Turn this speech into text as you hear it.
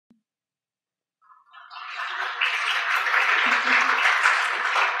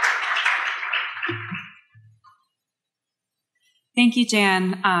Thank you,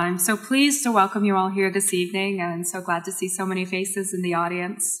 Jan. I'm so pleased to welcome you all here this evening, and so glad to see so many faces in the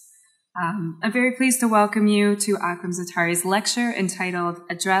audience. I'm very pleased to welcome you to Akram Zaatari's lecture entitled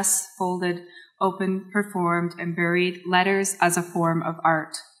Addressed, Folded, Opened, Performed, and Buried Letters as a Form of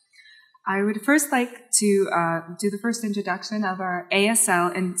Art. I would first like to do the first introduction of our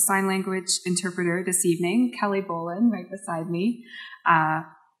ASL and sign language interpreter this evening, Kelly Boland, right beside me.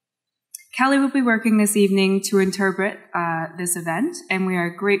 Kelly will be working this evening to interpret this event, and we are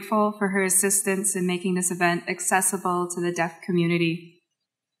grateful for her assistance in making this event accessible to the deaf community.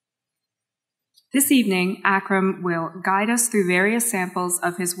 This evening, Akram will guide us through various samples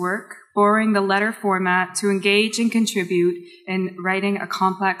of his work, borrowing the letter format to engage and contribute in writing a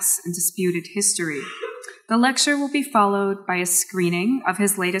complex and disputed history. The lecture will be followed by a screening of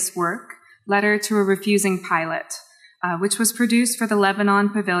his latest work, Letter to a Refusing Pilot, which was produced for the Lebanon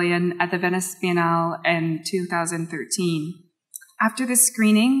Pavilion at the Venice Biennale in 2013. After this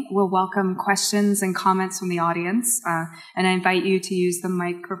screening, we'll welcome questions and comments from the audience, and I invite you to use the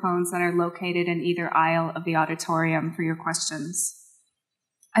microphones that are located in either aisle of the auditorium for your questions.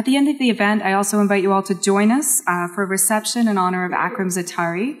 At the end of the event, I also invite you all to join us for a reception in honor of Akram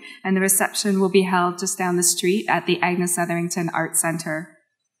Zaatari, and the reception will be held just down the street at the Agnes Etherington Art Center.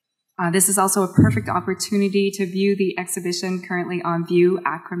 This is also a perfect opportunity to view the exhibition currently on view,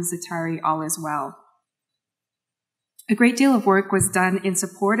 Akram Zaatari, All Is Well. A great deal of work was done in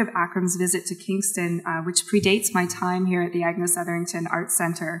support of Akram's visit to Kingston, which predates my time here at the Agnes Etherington Art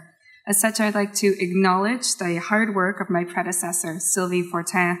Center. As such, I'd like to acknowledge the hard work of my predecessor, Sylvie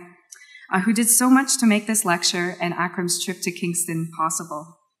Fortin, who did so much to make this lecture and Akram's trip to Kingston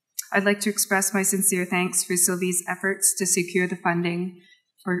possible. I'd like to express my sincere thanks for Sylvie's efforts to secure the funding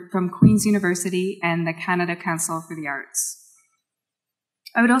from Queen's University and the Canada Council for the Arts.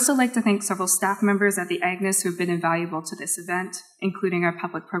 I would also like to thank several staff members at the Agnes who have been invaluable to this event, including our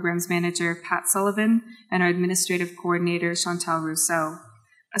Public Programs Manager, Pat Sullivan, and our Administrative Coordinator, Chantal Rousseau.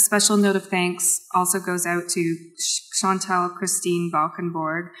 A special note of thanks also goes out to Chantal Christine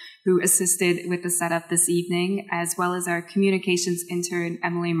Valkenborg, who assisted with the setup this evening, as well as our communications intern,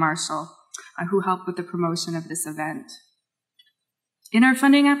 Emily Marshall, who helped with the promotion of this event. In our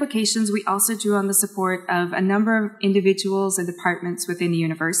funding applications, we also drew on the support of a number of individuals and departments within the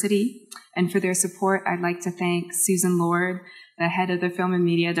university. And for their support, I'd like to thank Susan Lord, the head of the Film and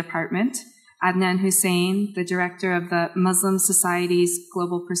Media Department, Adnan Hussein, the director of the Muslim Society's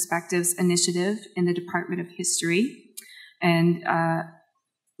Global Perspectives Initiative in the Department of History, and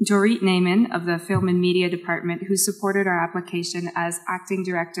Dorit Naiman of the Film and Media Department, who supported our application as acting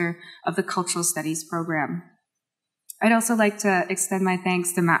director of the Cultural Studies program. I'd also like to extend my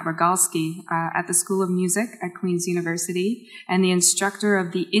thanks to Matt Rogalski at the School of Music at Queen's University and the instructor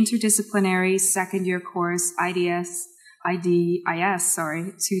of the interdisciplinary second-year course IDIS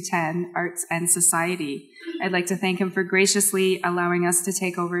 210, Arts and Society. I'd like to thank him for graciously allowing us to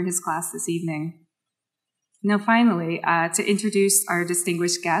take over his class this evening. Now, finally, to introduce our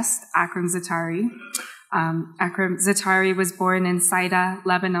distinguished guest, Akram Zaatari. Akram Zaatari was born in Saida,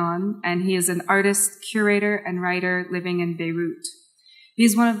 Lebanon, and he is an artist, curator, and writer living in Beirut. He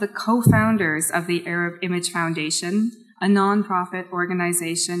is one of the co-founders of the Arab Image Foundation, a nonprofit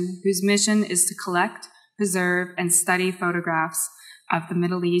organization whose mission is to collect, preserve, and study photographs of the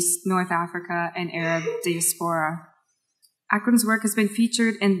Middle East, North Africa, and Arab diaspora. Akram's work has been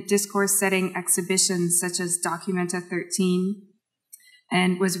featured in discourse-setting exhibitions such as Documenta 13,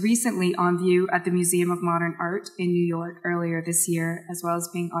 and was recently on view at the Museum of Modern Art in New York earlier this year, as well as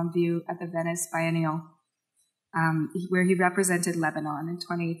being on view at the Venice Biennale, where he represented Lebanon in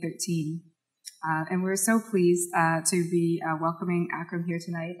 2013. And we're so pleased to be welcoming Akram here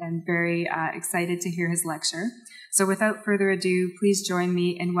tonight and very excited to hear his lecture. So without further ado, please join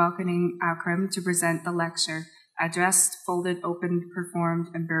me in welcoming Akram to present the lecture, Addressed, Folded, Opened, Performed,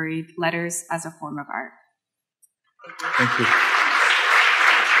 and Buried Letters as a Form of Art. Thank you.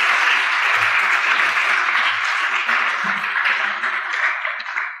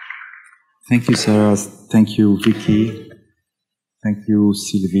 Thank you, Sarah. Thank you, Vicky. Thank you,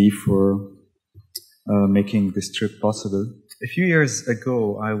 Sylvie, for making this trip possible. A few years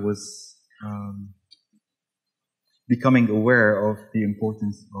ago, I was becoming aware of the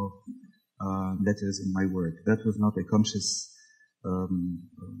importance of letters in my work. That was not a conscious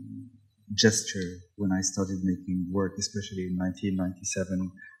gesture when I started making work, especially in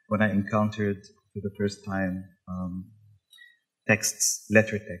 1997, when I encountered for the first time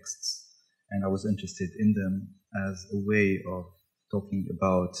letter texts. And I was interested in them as a way of talking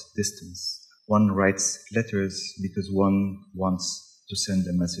about distance. One writes letters because one wants to send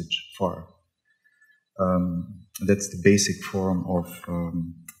a message far. That's the basic form of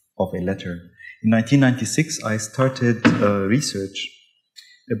a letter. In 1996, I started research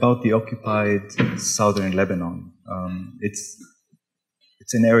about the occupied southern Lebanon.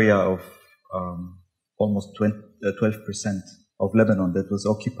 It's an area of almost 12% of Lebanon that was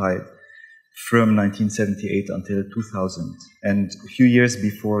occupied from 1978 until 2000. And a few years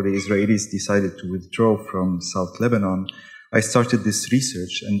before the Israelis decided to withdraw from South Lebanon, I started this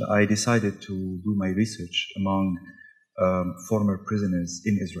research, and I decided to do my research among former prisoners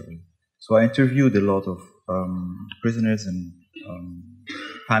in Israel. So I interviewed a lot of prisoners and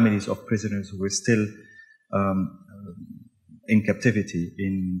families of prisoners who were still in captivity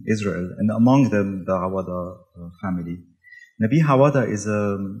in Israel, and among them the Awada family. Nabi Awada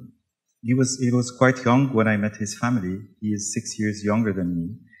he was quite young when I met his family. He is 6 years younger than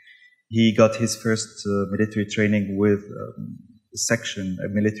me. He got his first military training with a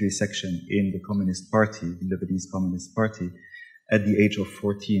military section in the Communist Party, the Lebanese Communist Party, at the age of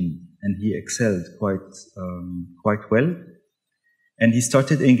 14, and he excelled quite well. And he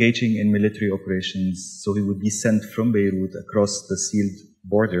started engaging in military operations, so he would be sent from Beirut across the sealed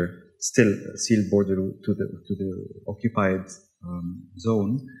border, still a sealed border to the occupied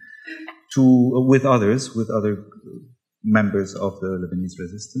zone, with other members of the Lebanese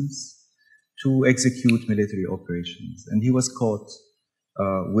resistance, to execute military operations. And he was caught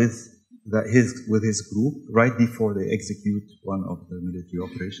with his group right before they execute one of the military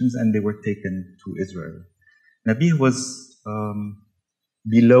operations, and they were taken to Israel. Nabi was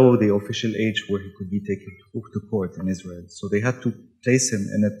below the official age where he could be taken to court in Israel. So they had to place him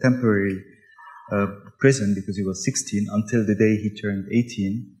in a temporary prison because he was 16 until the day he turned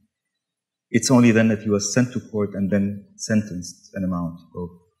 18. It's only then that he was sent to court and then sentenced an amount of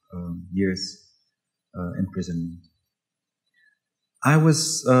years imprisonment. I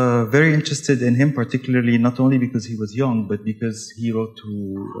was very interested in him, particularly not only because he was young, but because he wrote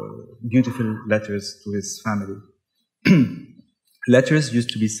beautiful letters to his family. Letters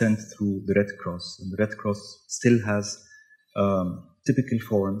used to be sent through the Red Cross, and the Red Cross still has typical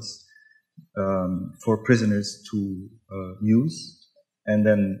forms for prisoners to use and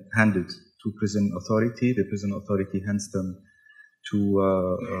then handed to prison authority. The prison authority hands them to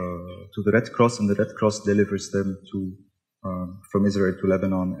the Red Cross, and the Red Cross delivers them from Israel to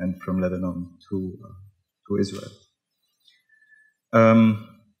Lebanon, and from Lebanon to Israel.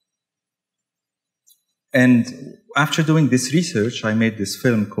 And after doing this research, I made this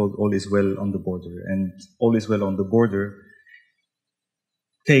film called All Is Well on the Border. And All Is Well on the Border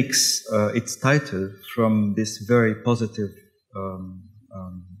takes its title from this very positive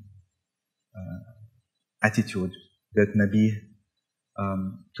attitude that Nabi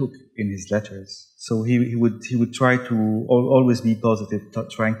took in his letters. So he would try to always be positive,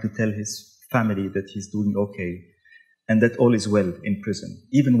 trying to tell his family that he's doing okay, and that all is well in prison,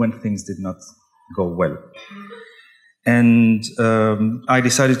 even when things did not go well. And I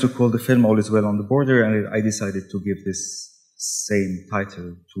decided to call the film All Is Well on the Border, and I decided to give this same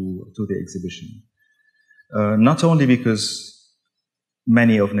title to the exhibition. Not only because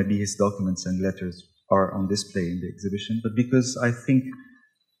many of Nabi's documents and letters are on display in the exhibition, but because I think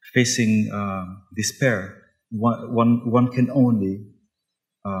facing despair, one can only,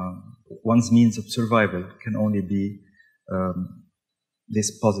 one's means of survival can only be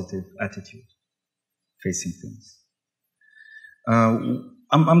this positive attitude facing things.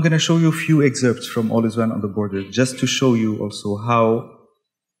 I'm going to show you a few excerpts from All Is Well on the Border, just to show you also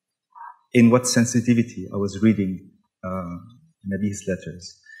in what sensitivity I was reading Nabi's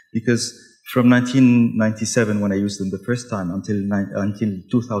letters. Because from 1997, when I used them the first time, until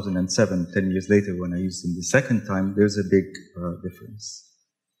 2007, 10 years later, when I used them the second time, there's a big difference.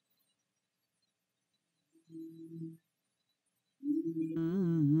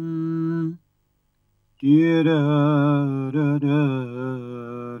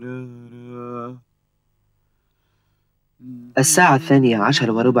 الساعة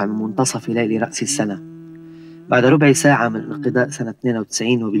 12:15 من منتصف ليل رأس السنة. بعد ربع ساعة من انقضاء سنة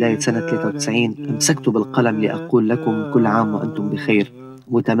 92 وبداية سنة 93 أمسكت بالقلم لأقول لكم كل عام وأنتم بخير،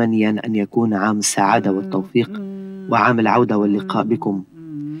 متمنيا أن يكون عام السعادة والتوفيق وعام العودة واللقاء بكم.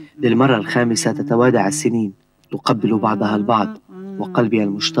 للمرة الخامسة تتوادع السنين، تقبل بعضها البعض، وقلبي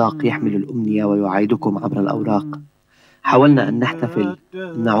المشتاق يحمل الأمنية ويعايدكم عبر الأوراق. حاولنا أن نحتفل،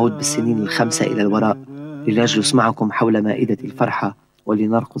 أن نعود بالسنين ال5 إلى الوراء، لنجلس معكم حول مائدة الفرحة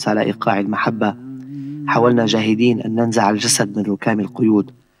ولنرقص على إيقاع المحبة. حاولنا جاهدين أن ننزع الجسد من ركام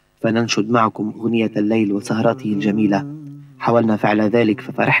القيود، فننشد معكم أغنية الليل وسهرته الجميلة. حاولنا فعل ذلك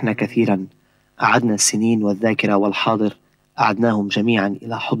ففرحنا كثيرا. أعدنا السنين والذاكرة والحاضر، أعدناهم جميعا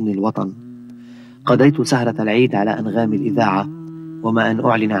إلى حضن الوطن. قضيت سهرة العيد على أنغام الإذاعة، وما أن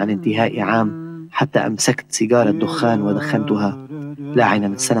أعلن عن انتهاء عام حتى أمسكت سيجارة دخان ودخنتها، لاعنا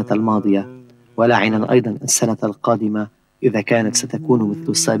السنة الماضية ولاعنا أيضا السنة القادمة إذا كانت ستكون مثل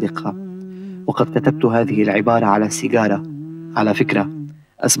السابقة. وقد كتبت هذه العبارة على السيجارة. على فكرة،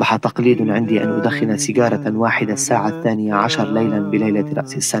 أصبح تقليد عندي أن أدخن سيجارة واحدة الساعة 12 ليلا بليلة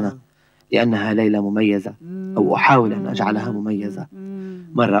رأس السنة، لأنها ليلة مميزة، أو أحاول أن أجعلها مميزة.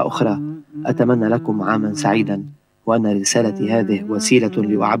 مرة أخرى أتمنى لكم عاما سعيدا، وأن رسالتي هذه وسيلة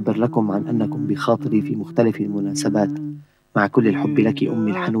لأعبر لكم عن أنكم بخاطري في مختلف المناسبات. مع كل الحب لك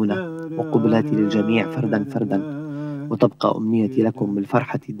أمي الحنونة، وقبلاتي للجميع فردا فردا، وتبقى أمنيتي لكم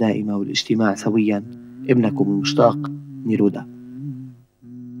بالفرحة الدائمة والاجتماع سويا. ابنكم المشتاق نيرودا.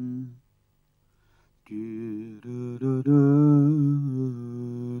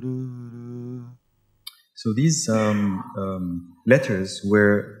 So these letters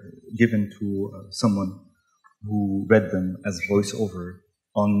were given to someone who read them as voiceover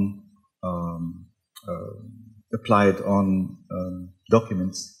on applied on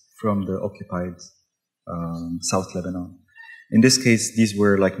documents from the occupied South Lebanon. In this case, these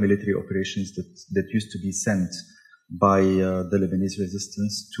were like military operations that used to be sent by the Lebanese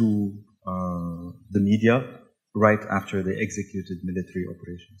resistance to the media right after they executed military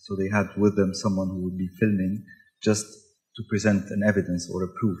operations. So they had with them someone who would be filming just to present an evidence or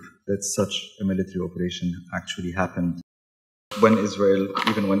a proof that such a military operation actually happened.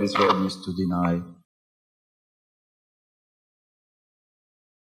 Even when Israel used to deny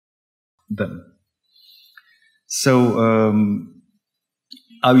them. So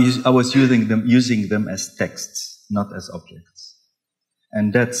I was using them as texts, not as objects. And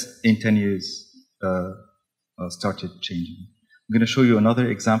that in 10 years started changing. I'm going to show you another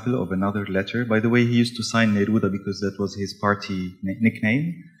example of another letter. By the way, he used to sign Neruda because that was his party nickname.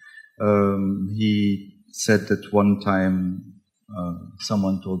 He said that one time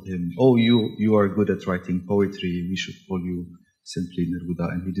someone told him, "Oh, you are good at writing poetry. We should call you simply Neruda."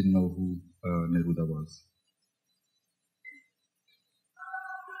 And he didn't know who Neruda was.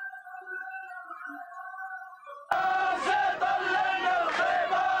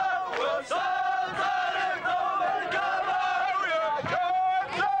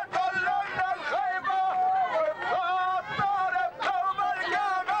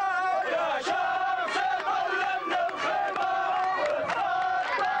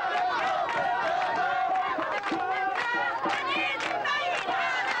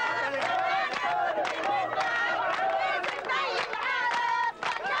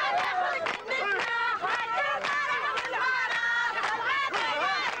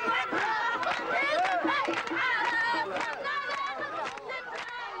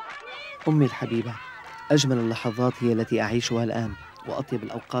 أمي الحبيبة، أجمل اللحظات هي التي أعيشها الآن، وأطيب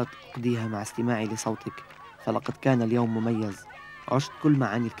الأوقات أقضيها مع استماعي لصوتك، فلقد كان اليوم مميز. عشت كل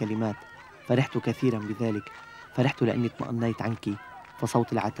معاني الكلمات، فرحت كثيرا بذلك. فرحت لأني اطمأنيت عنك،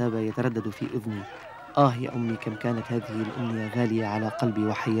 فصوت العتابة يتردد في أذني. يا أمي، كم كانت هذه الأمنية غالية على قلبي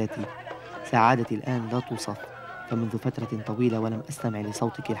وحياتي. سعادتي الآن لا توصف، فمنذ فترة طويلة ولم أستمع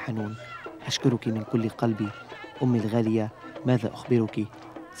لصوتك الحنون. أشكرك من كل قلبي أمي الغالية. ماذا أخبرك؟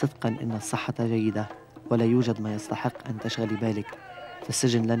 صدقا إن الصحة جيدة، ولا يوجد ما يستحق أن تشغلي بالك،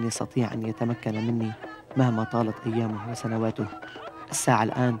 فالسجن لن يستطيع أن يتمكن مني مهما طالت أيامه وسنواته. الساعة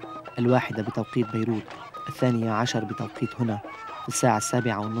الآن 1 بتوقيت بيروت، 12 بتوقيت هنا. في الساعة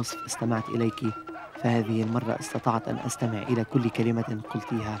 7:30 استمعت إليك، فهذه المرة استطعت أن أستمع إلى كل كلمة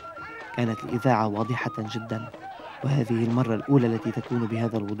قلتيها. كانت الإذاعة واضحة جدا، وهذه المرة الأولى التي تكون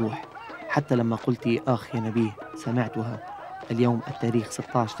بهذا الوضوح. حتى لما قلت آخ يا نبيه سمعتها. اليوم التاريخ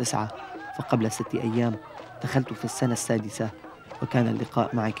 16/9، فقبل 6 أيام دخلت في السنة السادسة، وكان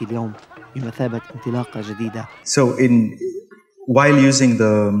اللقاء معك اليوم بمثابة انطلاقة جديدة. So while using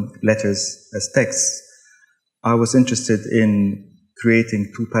the letters as texts, I was interested in creating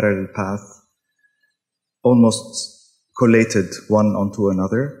 2 parallel paths, almost collated one onto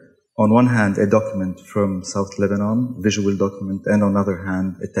another. On one hand, a document from South Lebanon, visual document, and on the other hand,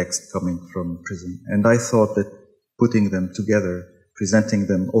 a text coming from prison. And I thought that putting them together, presenting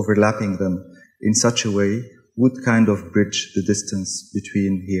them, overlapping them in such a way would kind of bridge the distance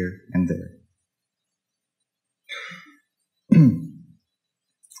between here and there.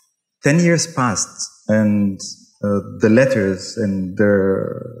 10 years passed, and the letters and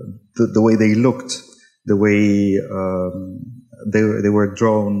the way they looked, the way they were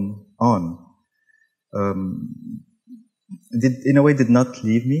drawn on, in a way did not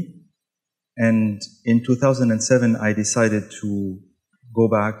leave me. And in 2007, I decided to go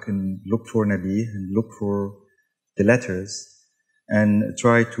back and look for Nabi and look for the letters. and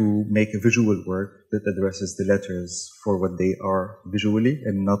try to make a visual work that addresses the letters for what they are visually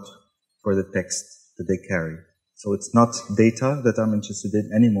and not for the text that they carry. So it's not data that I'm interested in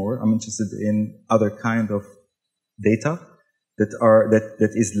anymore. I'm interested in other kind of data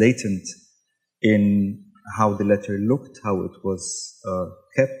that is latent in how the letter looked, how it was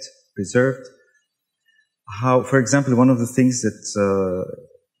kept, preserved. How, for example, one of the things that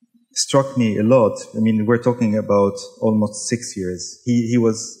struck me a lot, I mean, we're talking about almost 6 years. He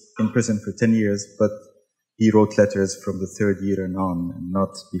was in prison for 10 years, but he wrote letters from the 3rd year and on, and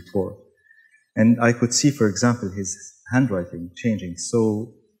not before. And I could see, for example, his handwriting changing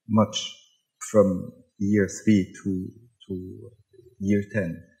so much from year 3 to year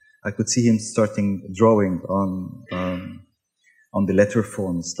 10. I could see him starting drawing on the letter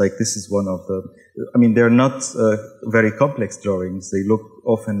forms. Like this is one of the, I mean, they're not very complex drawings. They look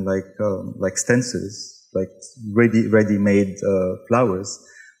often like stencils, like ready-made flowers.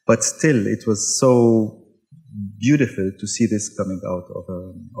 But still, it was so beautiful to see this coming out of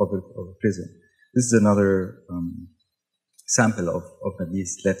a prison. This is another sample of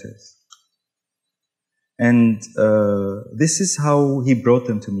Nabi's letters. And this is how he brought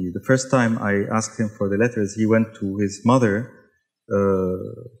them to me. The first time I asked him for the letters, he went to his mother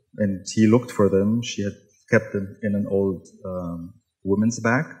and he looked for them. She had kept them in an old woman's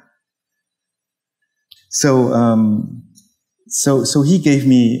bag. So he gave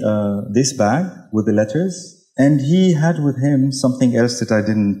me this bag with the letters, and he had with him something else that I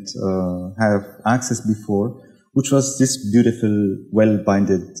didn't have access before, which was this beautiful,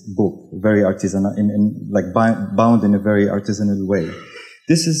 well-binded book, very artisanal, bound in a very artisanal way.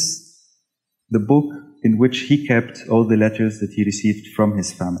 This is the book in which he kept all the letters that he received from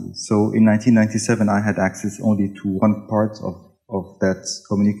his family. So in 1997, I had access only to one part of that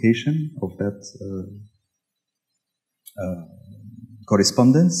communication, of that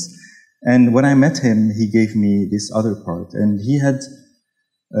correspondence. And when I met him, he gave me this other part, and he had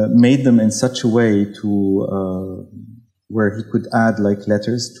made them in such a way to where he could add like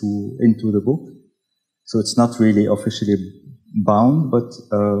letters into the book. So it's not really officially bound, but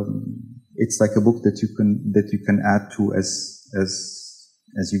it's like a book that you can add to as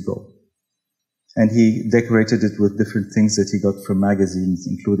you go. And he decorated it with different things that he got from magazines,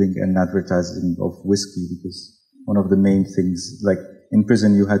 including an advertising of whiskey, because one of the main things, like in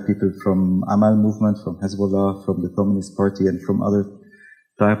prison, you had people from Amal movement, from Hezbollah, from the Communist Party, and from other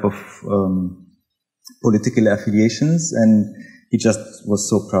type of political affiliations, and he just was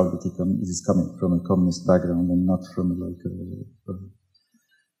so proud that he's coming from a communist background and not from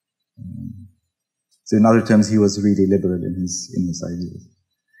so in other terms, he was really liberal in his ideas.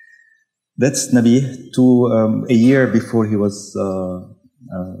 That's Nabi. A year before he was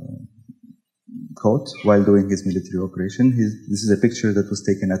caught while doing his military operation. This is a picture that was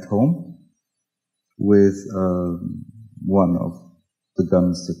taken at home with one of the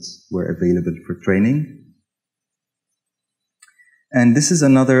guns that were available for training. And this is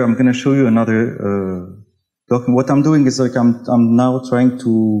another, I'm going to show you another document. What I'm doing is like I'm now trying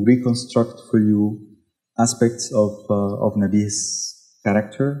to reconstruct for you aspects of Nabi's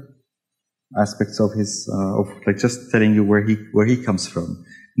character, aspects of his, like just telling you where he comes from.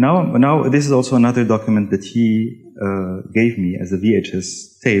 Now this is also another document that he gave me as a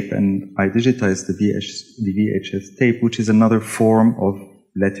VHS tape, and I digitized the VHS tape, which is another form of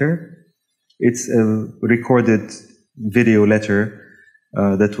letter. It's a recorded video letter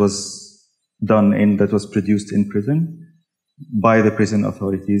that was produced in prison by the prison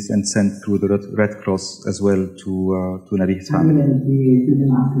authorities and sent through the Red Cross as well to Nabi's family.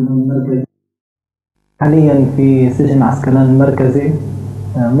 حاليا في سجن عسقلان المركزي،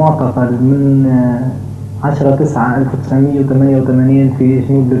 معتقل من 10/9/1988 في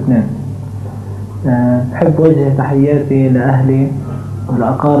جنوب لبنان. بحب وجه تحياتي لأهلي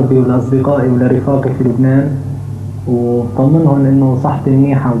ولأقاربي ولأصدقائي ولرفاقي في لبنان، وطمنهم إنه صحتي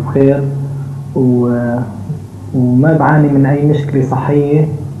منيحة وبخير، وما بعاني من أي مشكلة صحية،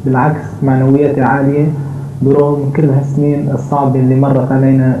 بالعكس معنوياتي عالية برغم كل هالسنين الصعبة اللي مرت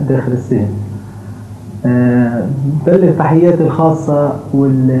علينا داخل السجن. بلغ تحياتي الخاصة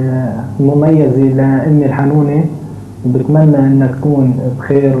والمميزة لأمي الحنونة، وبتمنى إنها تكون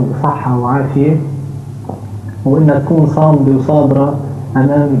بخير وصحة وعافية، وإنها تكون صامدة وصابرة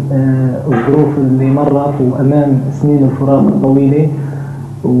أمام الظروف اللي مرت وأمام سنين الفراق الطويلة،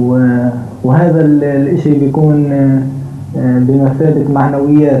 وهذا الإشي بيكون بمثابة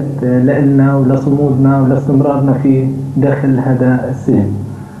معنويات لنا ولصمودنا ولاستمرارنا في داخل هذا السجن.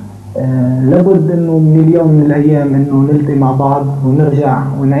 لابد انه من اليوم من الايام انه نلتقي مع بعض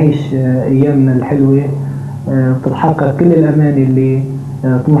ونرجع ونعيش ايامنا الحلوه بتتحقق كل الأماني اللي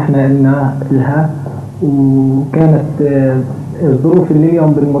طمحنا لها. وكانت الظروف اللي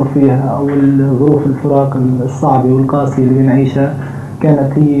اليوم بنمر فيها أو الظروف الفراق الصعبة والقاسية اللي بنعيشها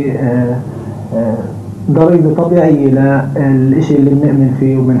كانت هي ضريبة طبيعية للإشي اللي بنؤمن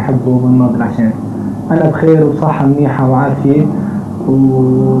فيه وبنحبه وبنناضل عشان. أنا بخير وبصحة منيحة وعافية،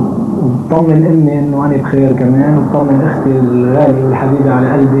 وبطمن أمي إنه أنا بخير كمان، وبطمن أختي الغالية والحبيبة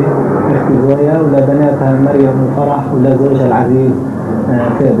على قلبي أختي زويا، ولبناتها مريم وفرح، ولزوجها العزيز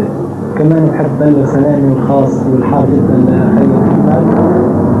ثابت. كمان بحب بلغ سلامي الخاص والحار جدا لخي محمد،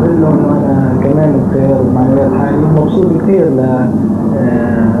 بقول له إنه أنا كمان بخير ومعنويات حالي، ومبسوط كثير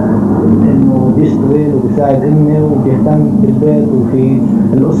إنه بيشتغل وبيساعد أمي وبيهتم بالبيت وفي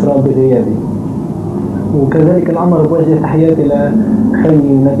الأسرة بغيابي. وكذلك الأمر بوجه تحياتي لخي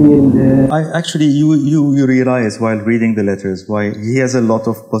نبيل. Actually, you realize while reading the letters why he has a lot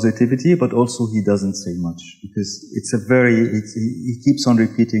of positivity, but also he doesn't say much, because he keeps on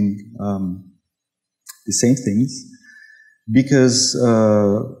repeating the same things, because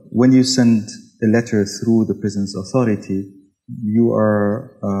when you send a letter through the prison's authority, you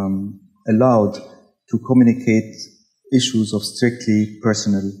are allowed to communicate issues of strictly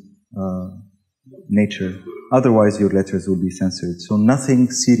personal nature. Otherwise, your letters will be censored. So nothing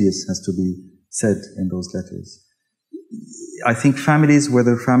serious has to be said in those letters. I think families,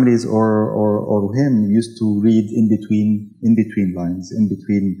 whether families or him, used to read in between lines, in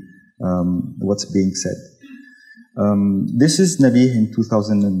between what's being said. This is Nabih in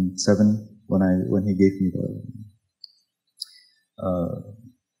 2007 when he gave me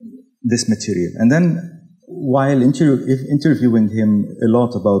this material. And then while interviewing him a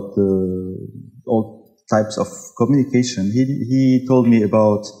lot about all types of communication, he told me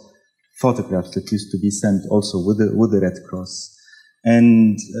about photographs that used to be sent also with the Red Cross.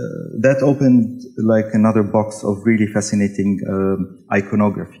 And that opened like another box of really fascinating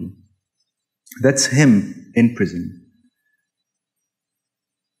iconography. That's him in prison.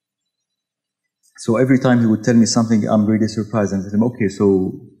 So every time he would tell me something, I'm really surprised. And I said him, okay, so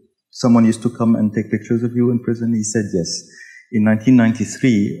someone used to come and take pictures of you in prison? He said yes. In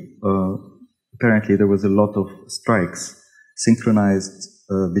 1993, apparently there was a lot of strikes synchronized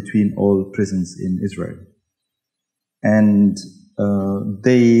between all prisons in Israel. And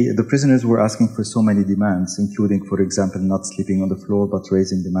the prisoners were asking for so many demands, including, for example, not sleeping on the floor, but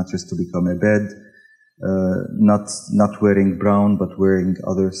raising the mattress to become a bed, not wearing brown, but wearing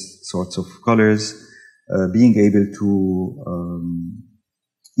other sorts of colors, being able to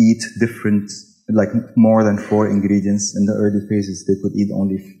eat different, like more than 4 ingredients. In the early phases, they could eat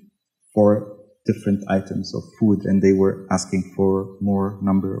only 4 different items of food, and they were asking for more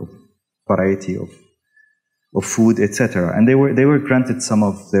number of variety of food, etc. And they were granted some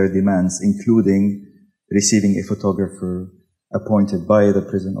of their demands, including receiving a photographer appointed by the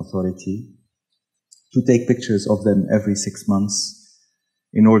prison authority to take pictures of them every 6 months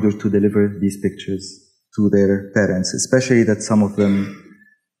in order to deliver these pictures to their parents, especially that some of them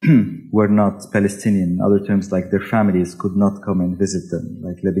were not Palestinian. In other terms, like their families could not come and visit them,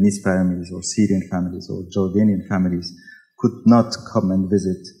 like Lebanese families or Syrian families or Jordanian families could not come and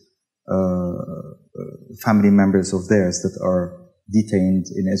visit family members of theirs that are detained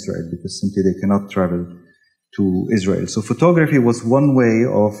in Israel, because simply they cannot travel to Israel. So photography was one way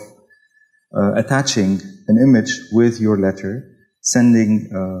of attaching an image with your letter, sending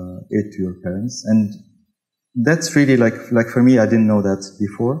it to your parents. And that's really like for me, I didn't know that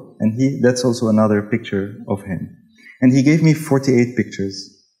before. And that's also another picture of him. And he gave me 48 pictures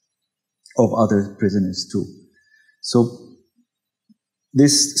of other prisoners too. So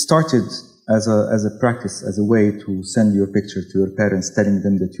this started as a practice, as a way to send your picture to your parents, telling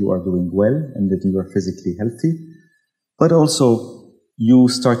them that you are doing well and that you are physically healthy. But also you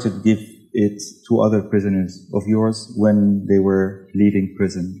started give it to other prisoners of yours when they were leaving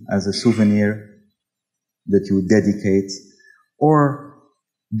prison as a souvenir that you dedicate, or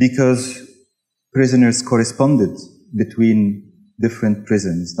because prisoners corresponded between different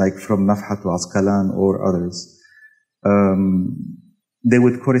prisons, like from Nafha to Asqalan or others. They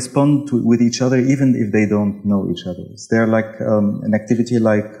would correspond with each other even if they don't know each other. They're like an activity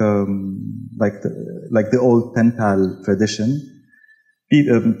like the old pen pal tradition.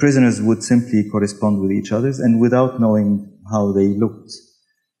 Prisoners would simply correspond with each other and without knowing how they looked.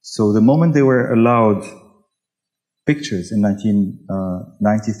 So the moment they were allowed pictures in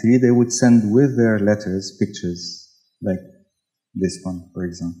 1993, they would send with their letters pictures like this one, for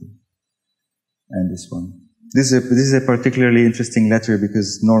example, and this one. This is a particularly interesting letter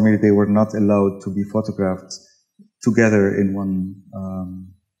because normally they were not allowed to be photographed together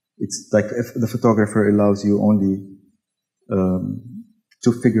it's like if the photographer allows you only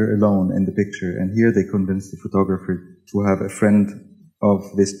to figure alone in the picture. And here they convince the photographer to have a friend of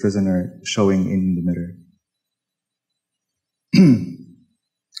this prisoner showing in the mirror.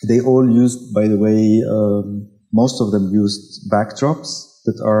 They all used, by the way, most of them used backdrops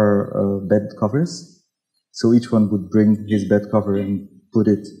that are bed covers. So each one would bring his bed cover and put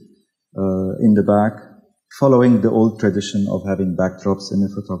it in the back, following the old tradition of having backdrops in a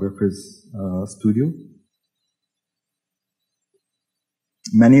photographer's studio.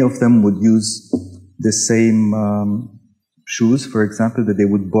 Many of them would use the same shoes, for example, that they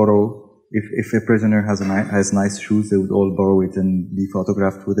would borrow. If a prisoner has nice shoes, they would all borrow it and be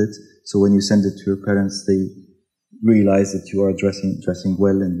photographed with it. So when you send it to your parents, they realize that you are dressing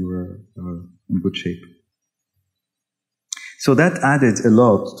well and you are in good shape. So that added a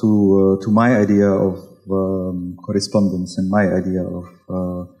lot to my idea of correspondence and my idea of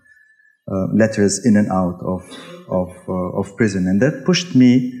letters in and out of prison, and that pushed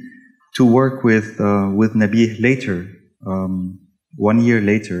me to work with Nabih later. 1 year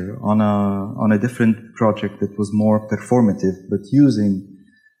later, on a different project that was more performative, but using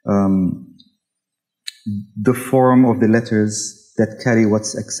the form of the letters that carry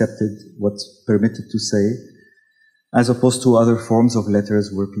what's accepted, what's permitted to say, as opposed to other forms of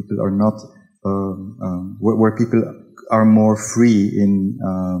letters where people are not, where people are more free in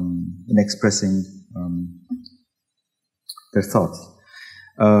expressing their thoughts.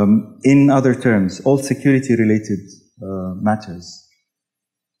 In other terms, all security-related matters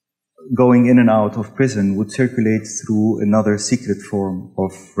going in and out of prison would circulate through another secret form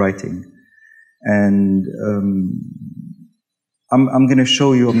of writing. And I'm going to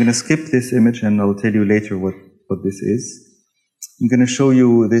show you, I'm going to skip this image and I'll tell you later what this is. I'm going to show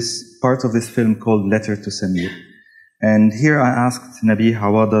you this part of this film called Letter to Samir. And here I asked Nabih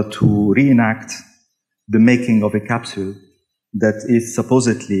Awada to reenact the making of a capsule that is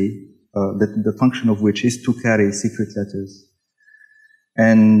supposedly, the function of which is to carry secret letters.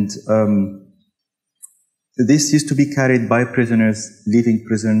 And this used to be carried by prisoners leaving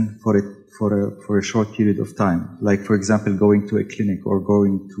prison for a short period of time, like, for example, going to a clinic or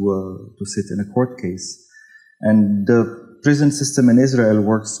going to sit in a court case. And the prison system in Israel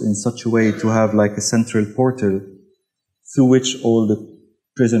works in such a way to have like a central portal through which all the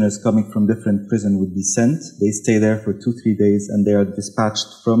prisoners coming from different prison would be sent. They stay there for 2-3 days and they are dispatched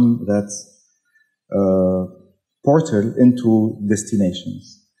from that portal into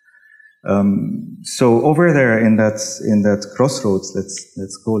destinations. So over there in that crossroads,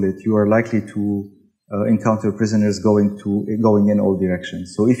 let's call it, you are likely to encounter prisoners going in all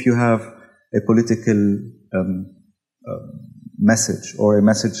directions. So if you have a political message or a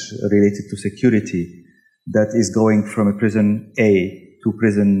message related to security that is going from a prison A to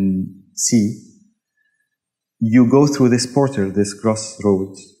prison C, you go through this portal, this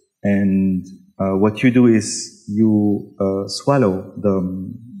crossroads, and what you do is you swallow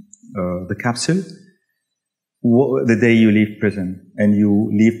the capsule the day you leave prison, and you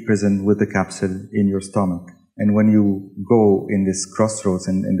leave prison with the capsule in your stomach. And when you go in this crossroads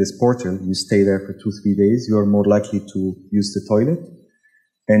and in this portal, you stay there for 2-3 days, you are more likely to use the toilet.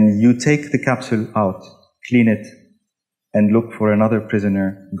 And you take the capsule out, clean it, and look for another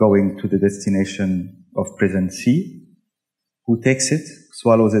prisoner going to the destination of prison C, who takes it,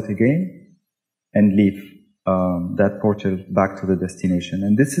 swallows it again, and leave that portal back to the destination.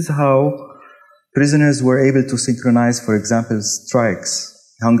 And this is how prisoners were able to synchronize, for example,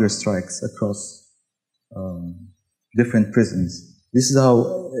 strikes, hunger strikes across different prisons. This is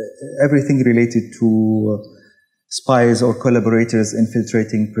how everything related to spies or collaborators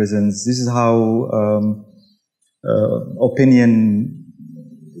infiltrating prisons, this is how opinion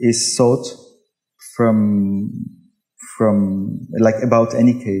is sought from like about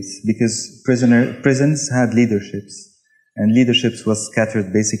any case, because prisons had leaderships, and leaderships was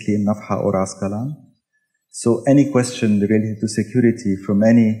scattered basically in Nafha or Askalan. So any question related to security from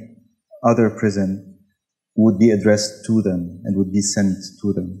any other prison would be addressed to them and would be sent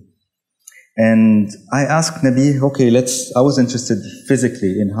to them. And I asked Nabih, okay, I was interested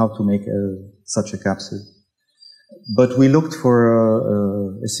physically in how to make such a capsule. But we looked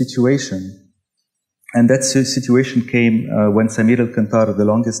for a situation. And that situation came when Samir al-Kantar, the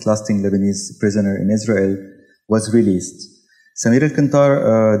longest lasting Lebanese prisoner in Israel, was released. Samir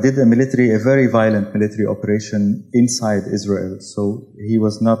al-Kantar did a very violent military operation inside Israel. So he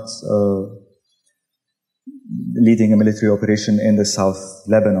was not leading a military operation in the South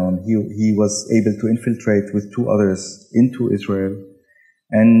Lebanon. He was able to infiltrate with 2 others into Israel.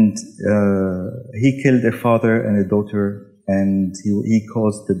 And he killed a father and a daughter and he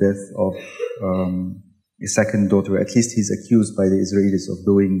caused the death of his second daughter. At least he's accused by the Israelis of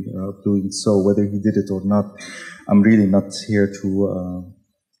doing so. Whether he did it or not, I'm really not here to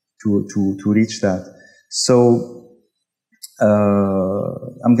reach that. So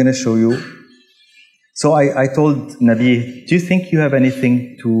I'm going to show you. So I told Nabi, do you think you have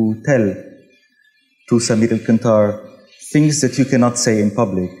anything to tell to Samir al-Kantar, things that you cannot say in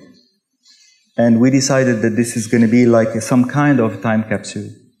public? And we decided that this is going to be like some kind of time capsule.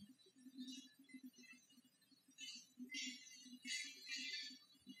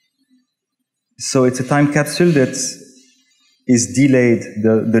 So it's a time capsule that is delayed,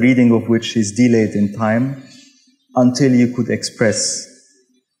 the reading of which is delayed in time until you could express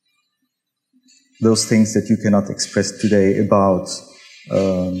those things that you cannot express today about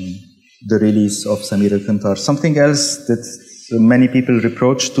the release of Samir al-Kantar. Something else that many people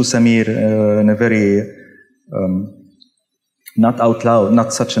reproach to Samir in a very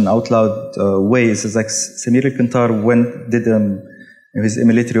not such an out loud way is like Samir al-Kantar did his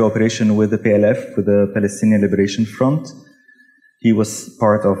military operation with the PLF, with the Palestinian Liberation Front. He was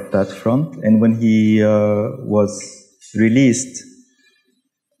part of that front, and when he was released,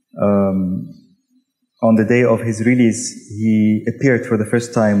 on the day of his release, he appeared for the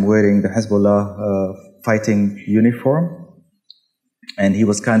first time wearing the Hezbollah fighting uniform, and he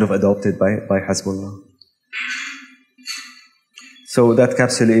was kind of adopted by Hezbollah. So that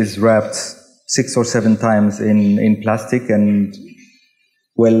capsule is wrapped 6 or 7 times in plastic and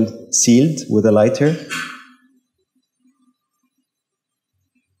well sealed with a lighter.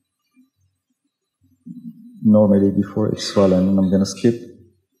 Normally before it's swollen, and I'm going to skip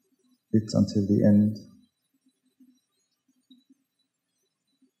it until the end.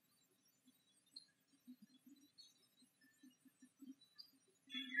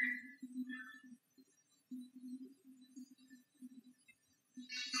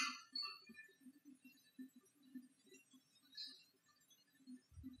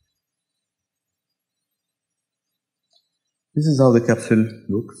 This is how the capsule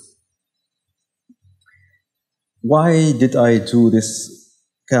looks. Why did I do this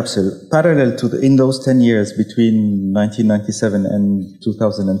capsule? Parallel to in those 10 years between 1997 and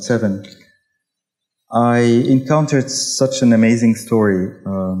 2007, I encountered such an amazing story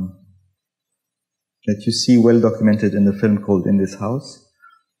that you see well documented in the film called In This House.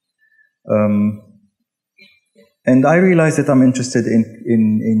 And I realized that I'm interested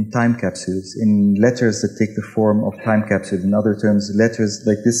in time capsules, in letters that take the form of time capsules. In other terms, letters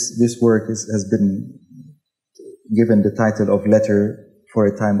like this work has been given the title of Letter for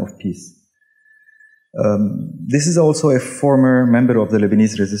a Time of Peace. This is also a former member of the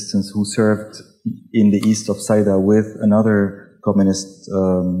Lebanese resistance who served in the east of Saida with another communist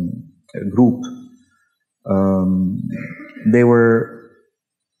group. They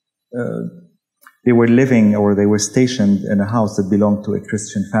were living, or they were stationed in a house that belonged to a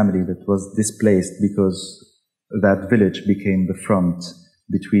Christian family that was displaced because that village became the front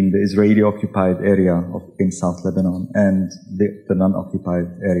between the Israeli-occupied area in South Lebanon and the non-occupied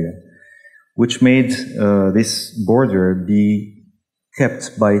area, which made this border be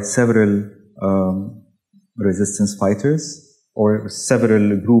kept by several resistance fighters, or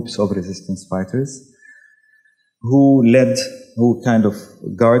several groups of resistance fighters, who kind of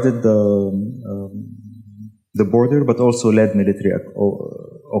guarded the border, but also led military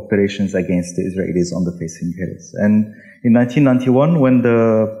operations against the Israelis on the facing hills. And in 1991, when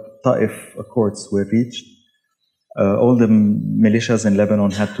the Ta'if Accords were reached, all the militias in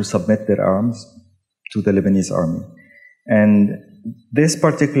Lebanon had to submit their arms to the Lebanese army. And this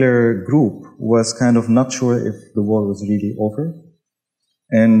particular group was kind of not sure if the war was really over,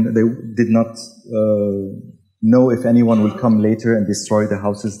 and they did not know if anyone will come later and destroy the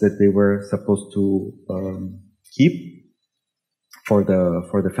houses that they were supposed to keep for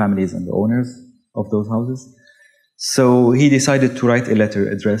the families and the owners of those houses. So he decided to write a letter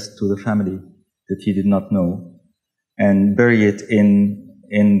addressed to the family that he did not know and bury it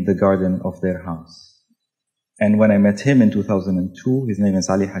in the garden of their house. And when I met him in 2002, his name is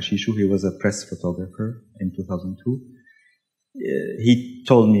Ali Hashishu, he was a press photographer in 2002, he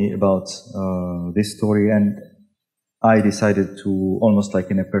told me about this story, and I decided to, almost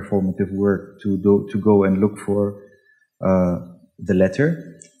like in a performative work, to go and look for the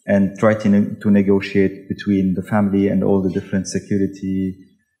letter and try to negotiate between the family and all the different security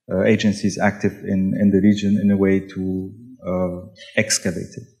agencies active in the region in a way to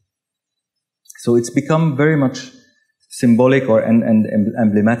excavate it. So it's become very much symbolic and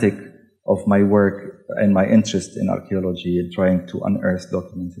emblematic of my work and my interest in archaeology and trying to unearth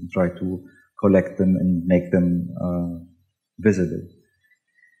documents and try to collect them and make them visible.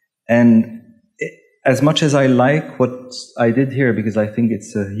 And as much as I like what I did here, because I think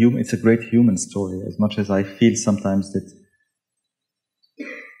it's a great human story, as much as I feel sometimes that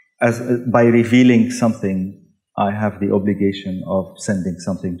by revealing something, I have the obligation of sending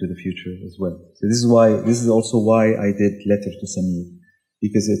something to the future as well. So this is also why I did Letter to Samir,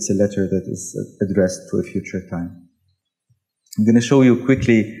 because it's a letter that is addressed to a future time. I'm going to show you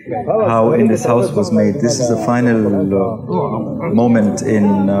quickly how in this house was made. This is the final moment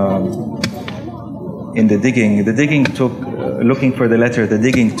in the digging. The digging took, looking for the letter, the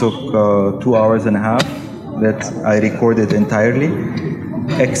digging took 2 hours and a half that I recorded entirely,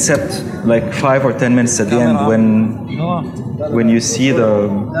 except like 5 or 10 minutes at the end when you see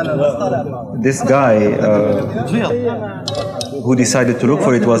this guy who decided to look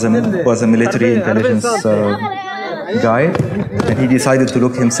for it was a military intelligence guy, and he decided to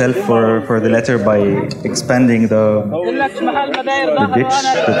look himself for the letter by expanding the ditch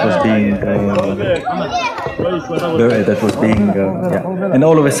that was being yeah. And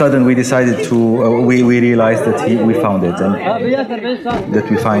all of a sudden we decided to we realized that we found it and that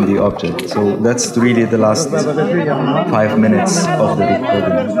we find the object. So that's really the last 5 minutes of the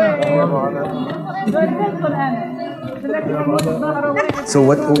recording. So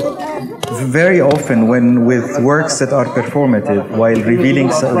very often when with works that are performative, while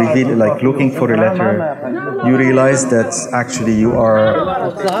like looking for a letter, you realize that actually you are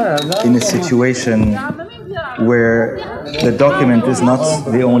in a situation where the document is not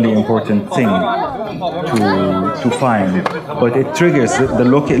the only important thing to find, but it triggers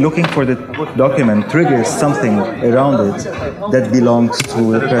looking for the document triggers something around it that belongs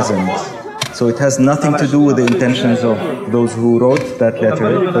to the present. So it has nothing to do with the intentions of those who wrote that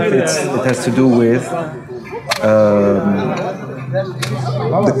letter, but it has to do with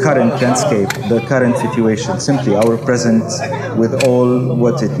the current landscape, the current situation, simply our present with all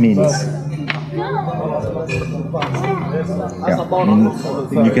what it means. Yeah.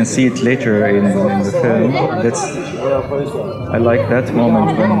 You can see it later in the film. I like that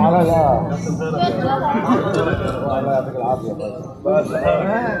moment when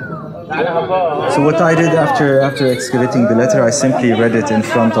so what I did after excavating the letter, I simply read it in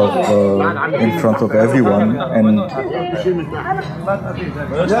front of everyone, and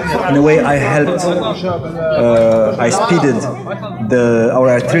in a way I helped. I speeded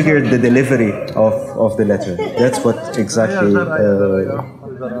I triggered the delivery of the letter. That's what exactly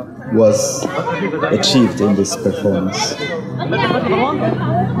was achieved in this performance.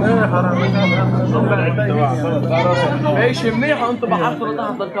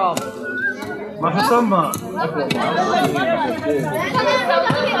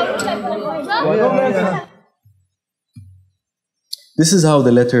 This is how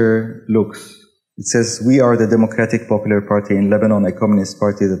the letter looks. It says, "We are the Democratic Popular Party in Lebanon, a communist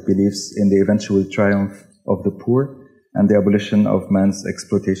party that believes in the eventual triumph of the poor and the abolition of man's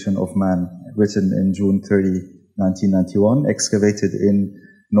exploitation of man," written in June 30, 1991, excavated in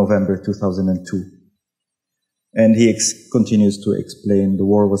November 2002. And he continues to explain, the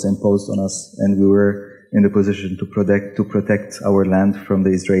war was imposed on us and we were in the position to protect our land from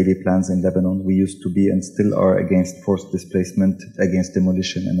the Israeli plans in Lebanon. We used to be and still are against forced displacement, against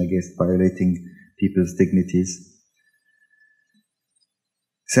demolition, and against violating people's dignities.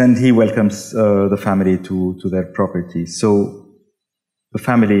 And he welcomes the family to their property. So the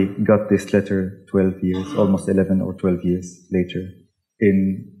family got this letter 12 years, almost 11 or 12 years later,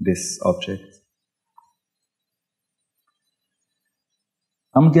 in this object.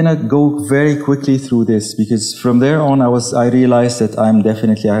 I'm gonna go very quickly through this because from there on I realized that I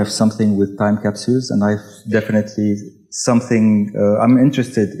have something with time capsules, and I've definitely something, I'm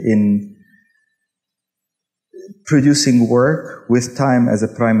interested in producing work with time as a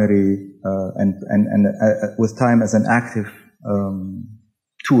primary, and with time as an active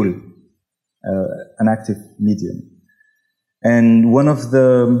tool, an active medium. And one of the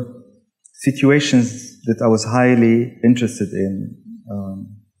situations that I was highly interested in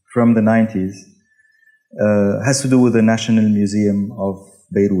from the 90s has to do with the National Museum of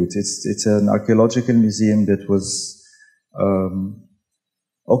Beirut. It's an archaeological museum that was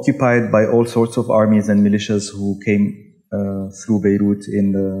occupied by all sorts of armies and militias who came through Beirut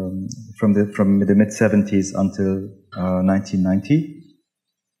from the mid-70s until 1990.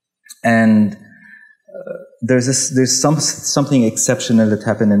 And there's something exceptional that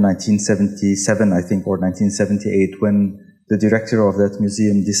happened in 1977, I think, or 1978, when the director of that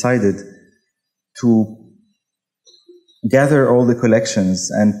museum decided to gather all the collections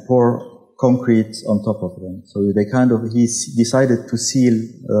and pour concrete on top of them. So he decided to seal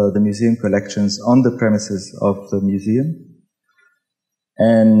the museum collections on the premises of the museum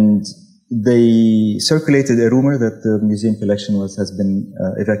And they circulated a rumor that the museum collection has been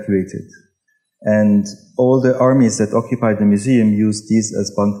evacuated. And all the armies that occupied the museum used these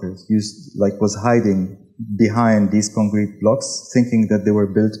as bunkers, was hiding behind these concrete blocks, thinking that they were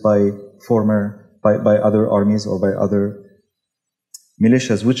built by other armies or by other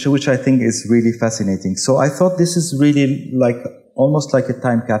militias, which I think is really fascinating. So I thought this is really almost like a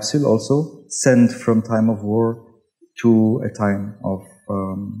time capsule, also sent from time of war to a time of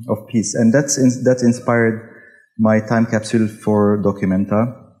peace, and that inspired my time capsule for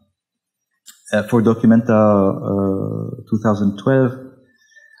Documenta. For Documenta 2012,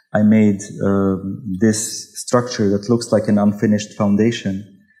 I made this structure that looks like an unfinished foundation,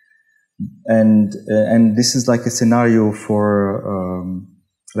 and this is like a scenario for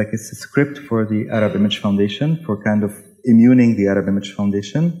it's a script for the Arab Image Foundation, for kind of immuning the Arab Image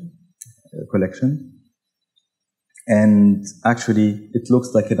Foundation collection. And actually, it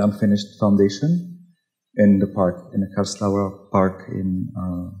looks like an unfinished foundation in the park, in the Karslauer Park in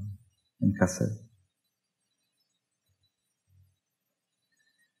Kassel.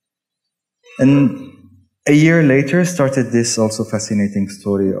 And a year later started this also fascinating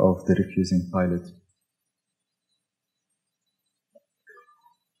story of the refusing pilot.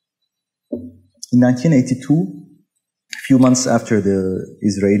 In 1982, a few months after the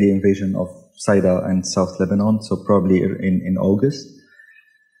Israeli invasion of Saida and South Lebanon, so probably in August,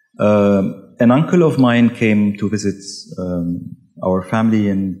 an uncle of mine came to visit our family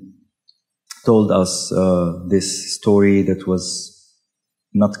and told us this story that was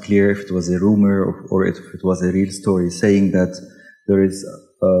not clear if it was a rumor or if it was a real story, saying that there is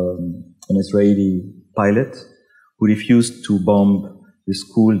an Israeli pilot who refused to bomb the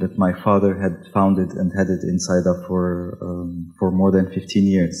school that my father had founded and headed in Saida for more than 15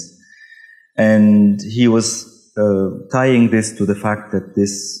 years. And he was tying this to the fact that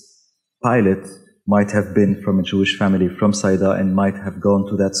this pilot might have been from a Jewish family from Saida and might have gone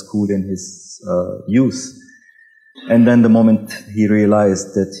to that school in his youth. And then the moment he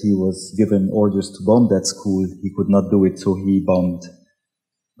realized that he was given orders to bomb that school, he could not do it, so he bombed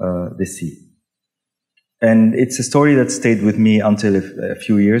the sea. And it's a story that stayed with me until a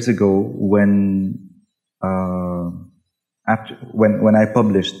few years ago when I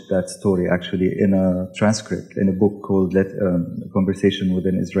published that story, actually, in a transcript, in a book called Conversation with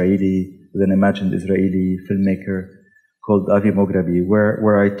an imagined Israeli filmmaker called Avi Mograbi,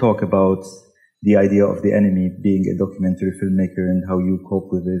 where I talk about the idea of the enemy being a documentary filmmaker and how you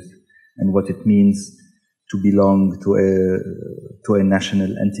cope with this and what it means to belong to a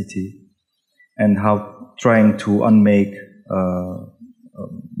national entity, and how trying to unmake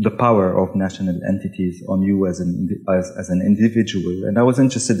the power of national entities on you as an individual. And I was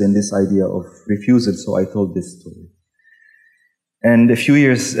interested in this idea of refusal, so I told this story. And a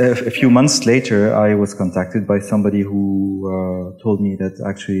few months later, I was contacted by somebody who told me that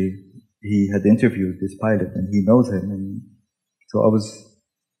actually he had interviewed this pilot and he knows him. And so I was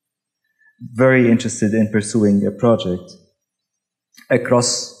very interested in pursuing a project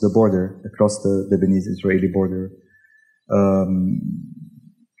across the border, across the Lebanese-Israeli border,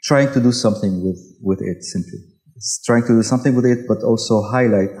 trying to do something with it, simply. It's trying to do something with it, but also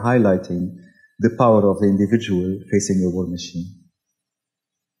highlighting the power of the individual facing a war machine.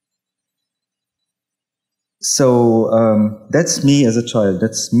 So that's me as a child.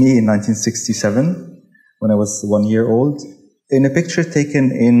 That's me in 1967, when I was 1 year old, in a picture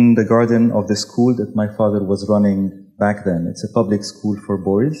taken in the garden of the school that my father was running back then. It's a public school for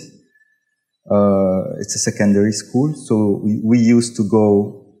boys. It's a secondary school, so we used to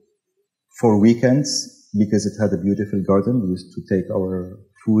go for weekends because it had a beautiful garden. We used to take our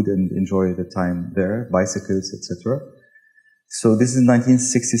food and enjoy the time there, bicycles, etc. So this is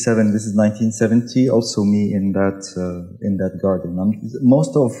 1967. This is 1970. Also me in that garden.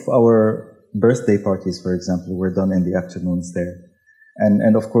 Most of our birthday parties, for example, were done in the afternoons there,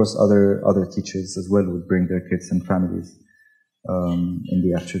 and of course other teachers as well would bring their kids and families in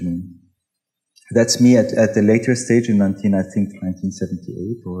the afternoon. That's me at a later stage in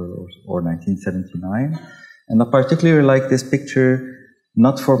 1978 or 1979. And I particularly like this picture,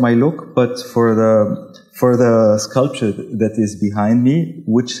 not for my look, but for the sculpture that is behind me,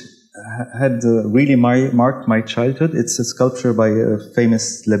 which had really marked my childhood. It's a sculpture by a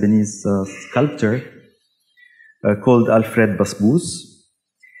famous Lebanese sculptor called Alfred Basbous.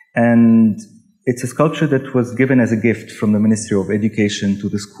 And it's a sculpture that was given as a gift from the Ministry of Education to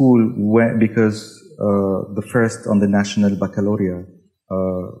the school because the first on the National Baccalaureate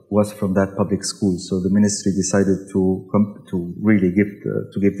was from that public school. So the ministry decided to really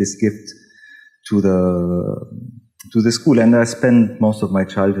give this gift to to the school, and I spent most of my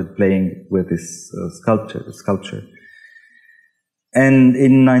childhood playing with this sculpture. And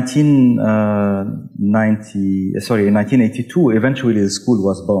in 1982, eventually the school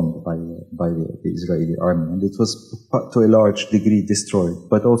was bombed by the Israeli army, and it was to a large degree destroyed.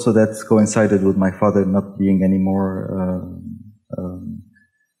 But also that coincided with my father not being anymore,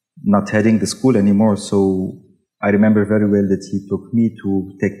 not heading the school anymore. So I remember very well that he took me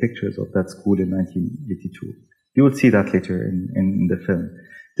to take pictures of that school in 1982. You will see that later in the film.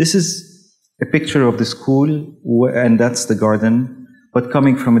 This is a picture of the school, and that's the garden, but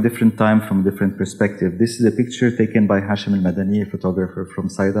coming from a different time, from a different perspective. This is a picture taken by Hashim al-Madani, a photographer from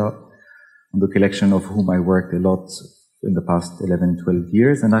Saida, on the collection of whom I worked a lot in the past 11, 12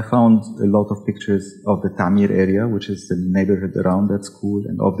 years. And I found a lot of pictures of the Tamir area, which is the neighborhood around that school,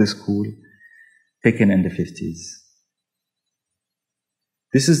 and of the school, taken in the 50s.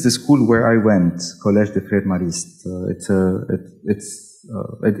 This is the school where I went, Collège des Frères Maristes. It's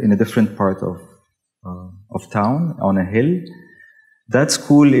in a different part of town, on a hill. That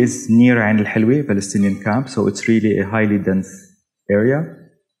school is near Ain al-Hilwi, Palestinian camp, so it's really a highly dense area.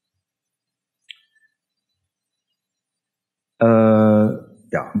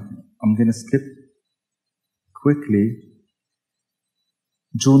 I'm going to skip quickly.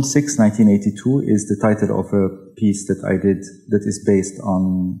 June 6, 1982 is the title of a piece that I did that is based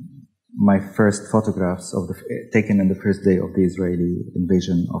on my first photographs taken on the first day of the Israeli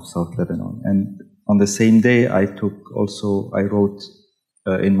invasion of South Lebanon. And on the same day, I wrote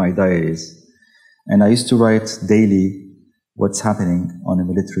in my diaries. And I used to write daily what's happening on a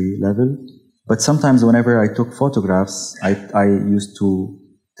military level. But sometimes whenever I took photographs, I used to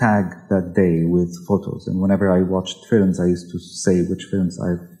tag that day with photos. And whenever I watched films, I used to say which films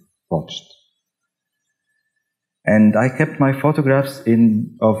I've watched. And I kept my photographs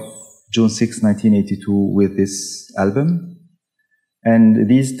of June 6, 1982 with this album. And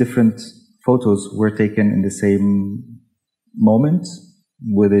these different photos were taken in the same moment,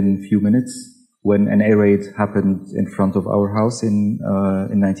 within a few minutes, when an air raid happened in front of our house in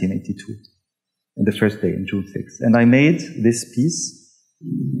 1982, in the first day, in June 6. And I made this piece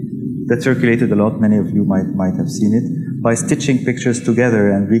that circulated a lot. Many of you might have seen it, by stitching pictures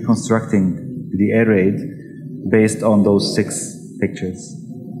together and reconstructing the air raid based on those 6 pictures.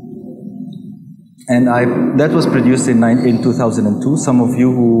 And that was produced in 2002. Some of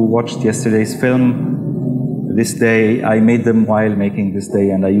you who watched yesterday's film, this day, I made them while making this day,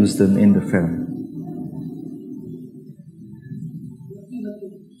 and I used them in the film.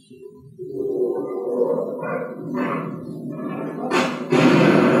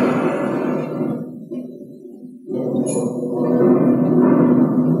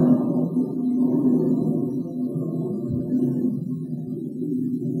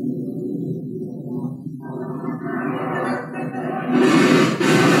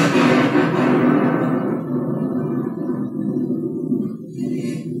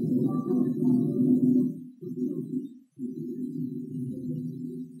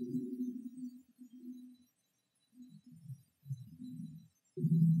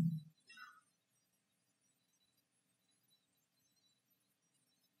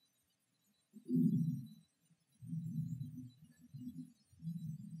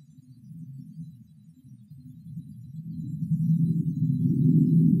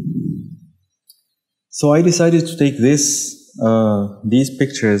 So I decided to take these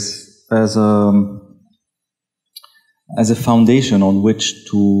pictures as a foundation on which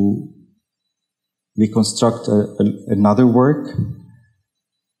to reconstruct another work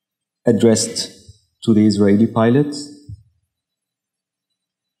addressed to the Israeli pilot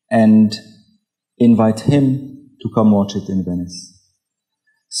and invite him to come watch it in Venice.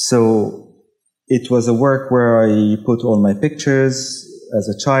 So it was a work where I put all my pictures as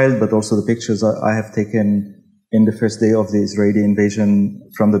a child, but also the pictures I have taken in the first day of the Israeli invasion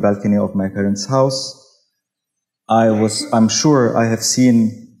from the balcony of my parents' house. I'm sure I have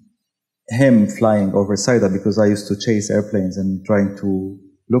seen him flying over Saida because I used to chase airplanes and trying to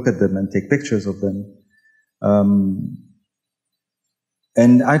look at them and take pictures of them.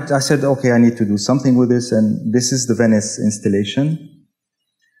 And I said, okay, I need to do something with this, and this is the Venice installation.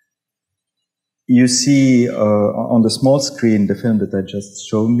 You see on the small screen the film that I just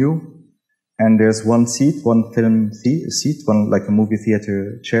shown you, and there's one seat, one film seat, one like a movie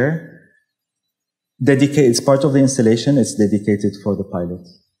theater chair. It's part of the installation, it's dedicated for the pilot.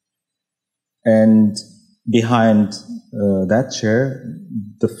 And behind that chair,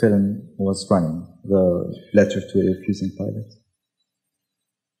 the film was running, the letter to a refusing pilot.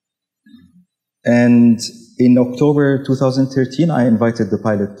 And in October 2013, I invited the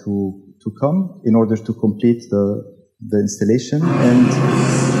pilot to to come in order to complete the installation.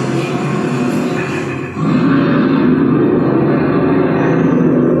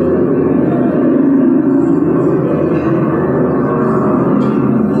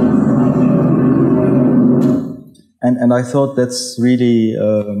 And I thought that's really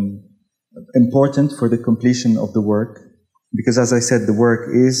important for the completion of the work, because as I said, the work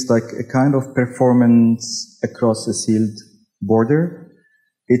is like a kind of performance across a sealed border.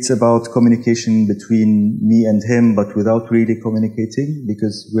 It's about communication between me and him, but without really communicating,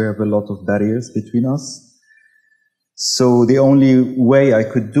 because we have a lot of barriers between us. So the only way I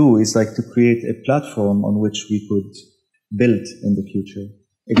could do is like to create a platform on which we could build in the future.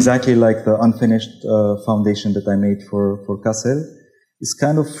 Exactly like the unfinished foundation that I made for Kassel. It's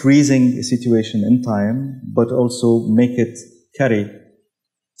kind of freezing a situation in time, but also make it carry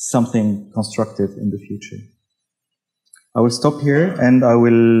something constructive in the future. I will stop here, and I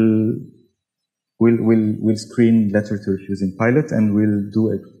will screen Letter to Refusing Pilot, and we'll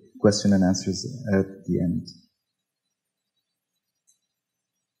do a question and answers at the end.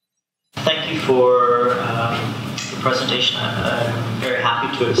 Thank you for the presentation. I'm very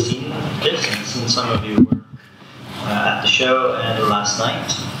happy to have seen this and seen some of your work at the show and last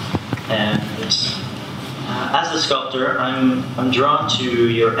night. And as a sculptor, I'm drawn to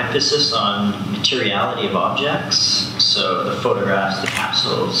your emphasis on materiality of objects. So the photographs, the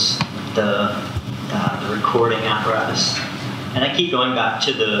capsules, the recording apparatus. And I keep going back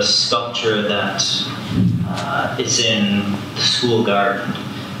to the sculpture that is in the school garden.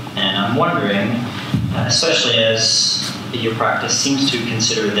 And I'm wondering, especially as your practice seems to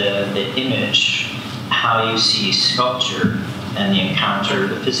consider the image, how you see sculpture and the encounter,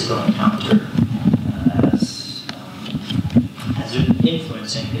 the physical encounter, as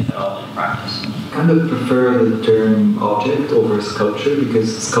influencing, if at all, in practice. I kind of prefer the term object over sculpture,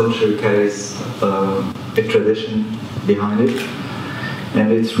 because sculpture carries a tradition behind it.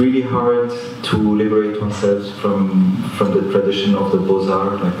 And it's really hard to liberate oneself from the tradition of the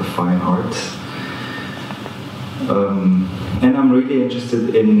Beaux-Arts, like the fine arts. And I'm really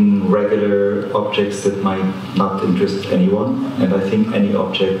interested in regular objects that might not interest anyone. And I think any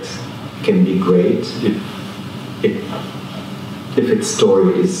object can be great if its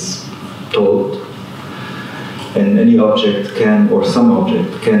story is told. And any object can, or some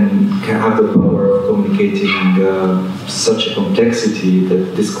object can have the power of communicating such a complexity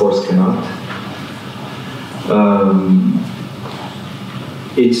that discourse cannot.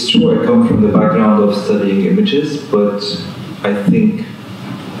 It's true I come from the background of studying images, but I think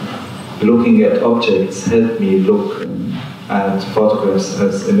looking at objects helped me look at photographs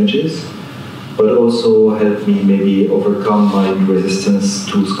as images, but also helped me maybe overcome my resistance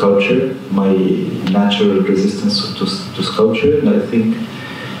to sculpture, my natural resistance to sculpture. And I think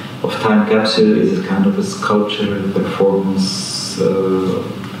of Time Capsule is a kind of a sculpture performance.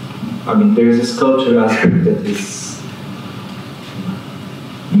 I mean, there is a sculpture aspect that is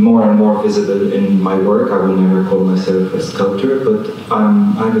more and more visible in my work. I will never call myself a sculptor, but I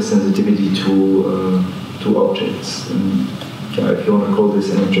have a sensitivity to objects. And yeah, if you want to call this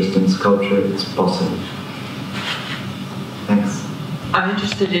an interest in sculpture, it's possible. Thanks. I'm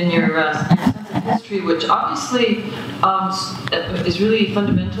interested in your sense of history, which obviously is really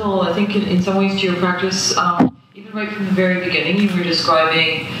fundamental, I think, in some ways to your practice. Even right from the very beginning, you were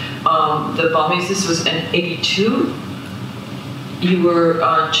describing the bombings. This was in '82. You were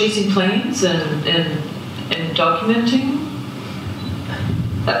chasing planes and documenting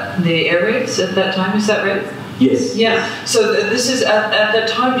the air raids at that time. Is that right? Yes. Yeah. So this is at that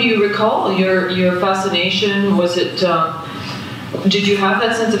time. Do you recall your fascination? Was it? Did you have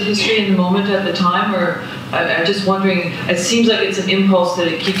that sense of history in the moment at the time, or I'm just wondering? It seems like it's an impulse that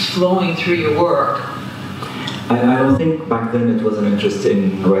it keeps flowing through your work. I don't think back then it was an interest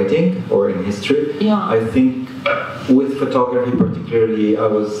in writing or in history. Yeah. I think with photography particularly,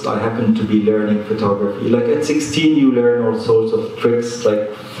 I happened to be learning photography. Like at 16, you learn all sorts of tricks,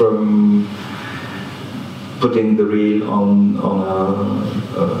 like from putting the reel on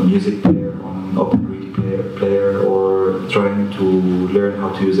a music player, on open reel player, or trying to learn how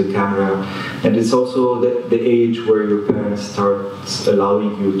to use a camera. And it's also the age where your parents start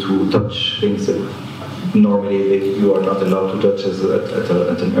allowing you to touch things that normally you are not allowed to touch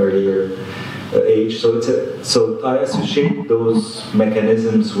at an earlier age. So I associate those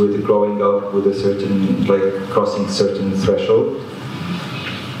mechanisms with growing up with a certain, like crossing certain threshold.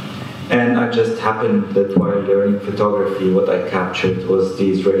 And I just happened that while learning photography, what I captured was the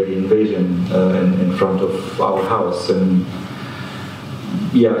Israeli invasion in front of our house. And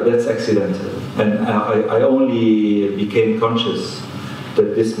yeah, that's accidental. And I only became conscious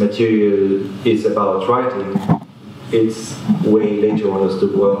that this material is about writing, it's way later when I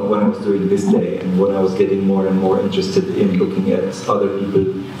was doing this day, and when I was getting more and more interested in looking at other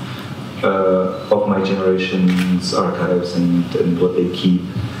people of my generation's archives and what they keep.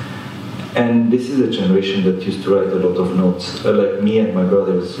 And this is a generation that used to write a lot of notes. Like me and my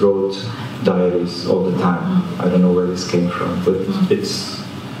brothers wrote diaries all the time. I don't know where this came from, but it's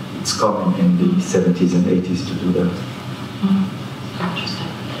common in the 70s and 80s to do that. Interesting.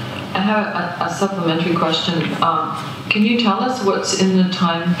 I have a supplementary question. Can you tell us what's in the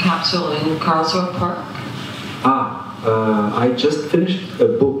time capsule in Karlsruhe Park? I just finished a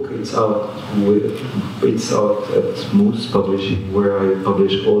book. It's out at Moose Publishing, where I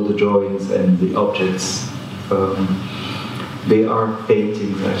publish all the drawings and the objects. They are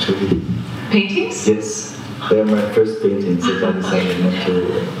paintings, actually. Paintings? Yes, they are my first paintings that I decided not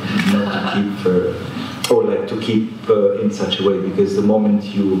to keep in such a way, because the moment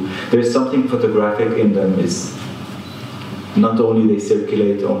there's something photographic in them, is not only they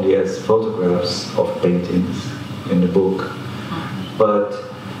circulate only as photographs of paintings in the book, but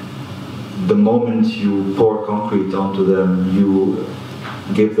the moment you pour concrete onto them, you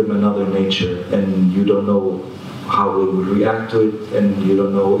give them another nature, and you don't know how they will react to it, and you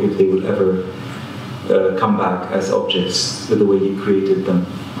don't know if they will ever come back as objects the way you created them.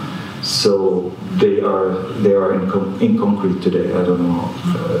 So they are in concrete today. I don't know.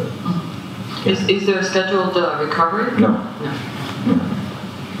 Is there a scheduled recovery? No.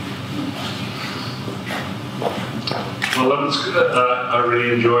 Well, that was good. I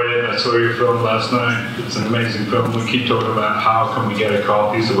really enjoyed it. I saw your film last night. It's an amazing film. We keep talking about how can we get a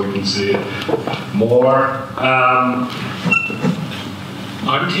copy so we can see it more.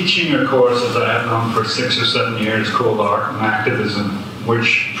 I'm teaching a course, as I have done for 6 or 7 years, called Art and Activism,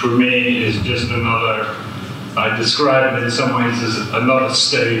 which for me is just another, I describe it in some ways as another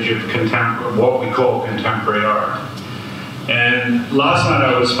stage of what we call contemporary art. And last night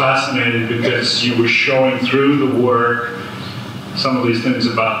I was fascinated because you were showing through the work some of these things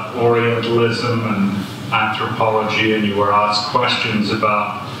about Orientalism and anthropology, and you were asked questions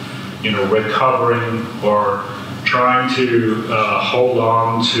about, recovering or trying to hold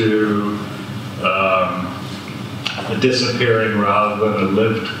on to a disappearing rather than a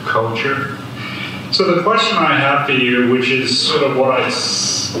lived culture. So the question I have for you, which is sort of what I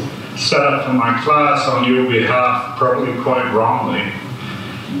set up for my class on your behalf, probably quite wrongly,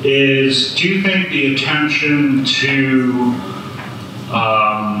 is do you think the attention to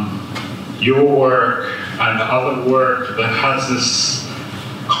your work and other work that has this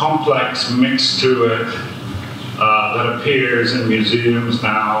complex mix to it that appears in museums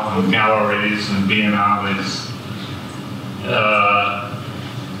now and galleries and biennales,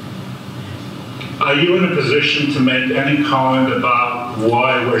 are you in a position to make any comment about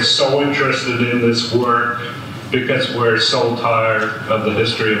why we're so interested in this work, because we're so tired of the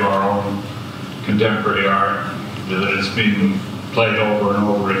history of our own contemporary art that it's been played over and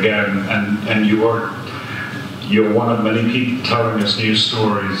over again, and you're one of many people telling us new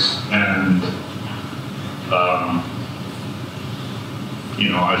stories, and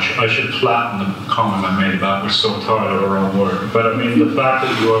I should flatten the comment I made about we're so tired of our own work. But I mean, the fact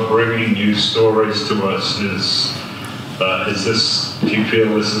that you are bringing new stories to us do you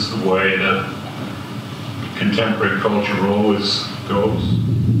feel this is the way that contemporary culture always goes?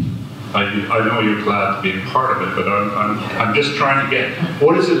 I know you're glad to be a part of it, but I'm just trying to get,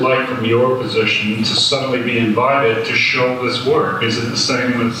 what is it like from your position to suddenly be invited to show this work? Is it the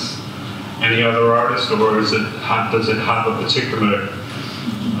same as any other artist, or does it have a particular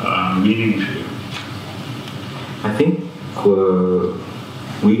meaning to you? I think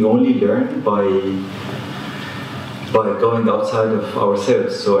we only learn by going outside of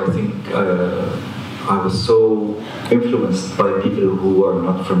ourselves. So I think I was so influenced by people who are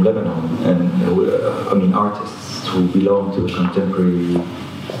not from Lebanon, and artists who belong to contemporary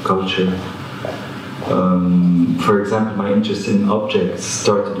culture. For example, my interest in objects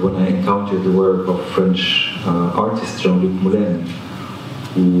started when I encountered the work of French artist Jean-Luc Moulin,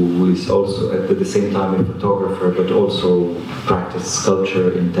 who is also at the same time a photographer, but also practiced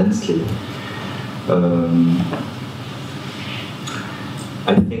sculpture intensely.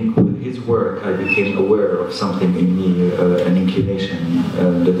 I think with his work I became aware of something in me, an inclination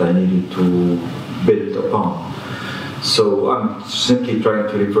that I needed to build upon. So I'm simply trying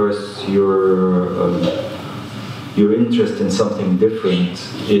to reverse your interest in something different.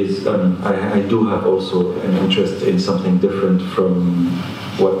 I do have also an interest in something different from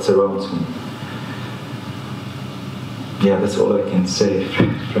what surrounds me. Yeah, that's all I can say,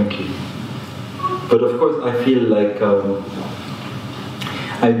 frankly. But of course, I feel like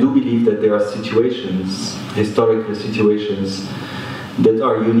I do believe that there are situations, historical situations, that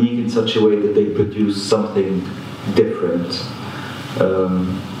are unique in such a way that they produce something different.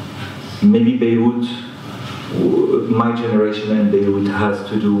 Maybe Beirut, my generation and Beirut has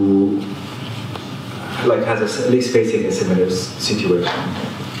to do, at least facing a similar situation.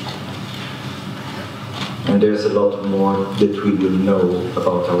 And there's a lot more that we will know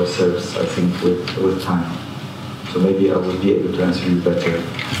about ourselves, I think, with time. So maybe I will be able to answer you better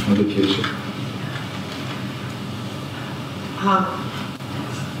in the future.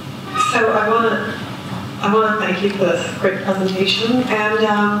 So I want to thank you for this great presentation, and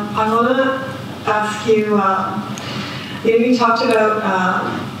I want to ask you. You talked about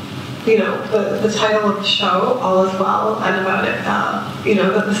the title of the show, All Is Well, and about it.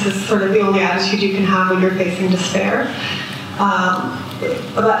 That this is sort of the only attitude you can have when you're facing despair.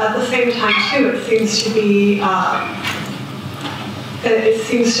 But at the same time, too, it seems to be. It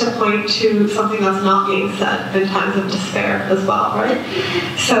seems to point to something that's not being said in times of despair as well, right?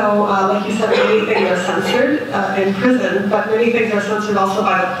 So, like you said, many things are censored in prison, but many things are censored also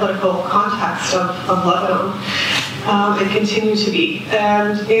by the political context of Lebanon, and continue to be.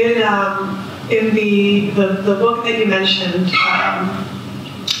 And in the book that you mentioned,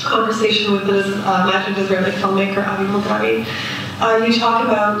 Conversation with the imagined Israeli filmmaker Avi Mogabi, you talk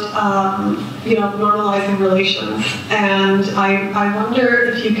about normalizing relations, and I wonder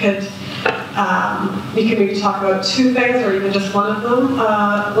if you could maybe talk about two things, or even just one of them.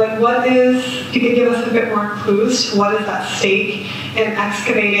 If you could give us a bit more clues to what is at stake in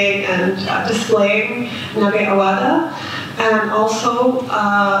excavating and displaying Nabi Awada, and also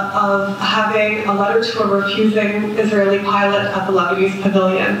of having a letter to a refusing Israeli pilot at the Lebanese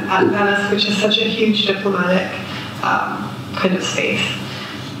pavilion at Venice, which is such a huge diplomatic kind of space.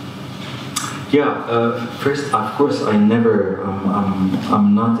 Yeah, first, of course, I never,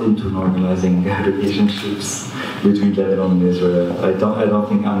 I'm not into normalizing relationships between Lebanon and Israel. I don't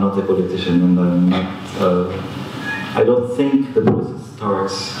think, I'm not a politician, and I'm not, I don't think the process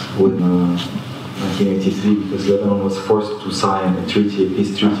starts with 1983, because Lebanon was forced to sign a treaty, a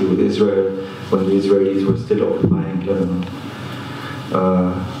peace treaty with Israel when the Israelis were still occupying Lebanon.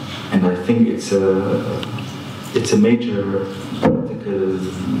 And I think it's a major political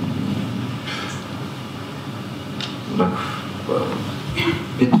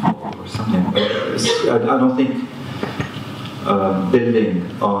pitfall or something. I don't think building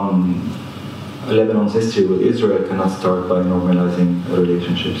on Lebanon's history with Israel cannot start by normalizing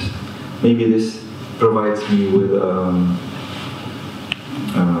relationships. Maybe this provides me with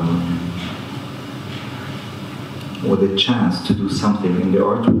a chance to do something in the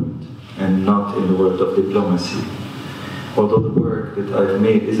art world and not in the world of diplomacy. Although the work that I've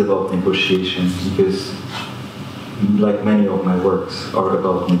made is about negotiation, because like many of my works are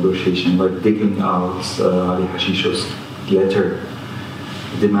about negotiation, like digging out Ali Hashisho's letter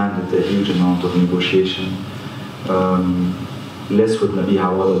demanded a huge amount of negotiation. Less with Nabi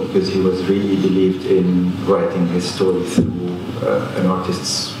Awada, because he was really believed in writing his story through an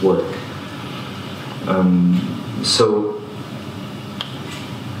artist's work. So,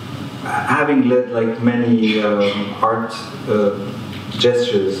 having led like many art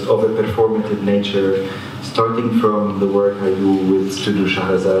gestures of a performative nature, starting from the work I do with Studio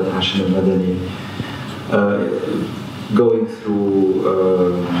Shahrazad, Hashim al-Madani, going through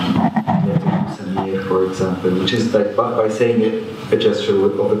Samir, for example, which is like, by saying a gesture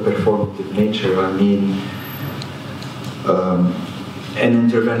of a performative nature, I mean an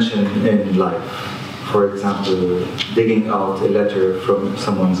intervention in life. For example, digging out a letter from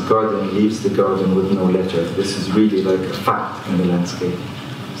someone's garden leaves the garden with no letter. This is really like a fact in the landscape.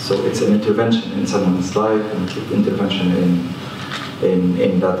 So it's an intervention in someone's life, an intervention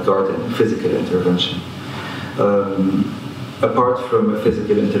in that garden, physical intervention. Apart from a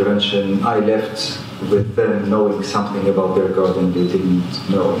physical intervention, I left with them knowing something about their garden they didn't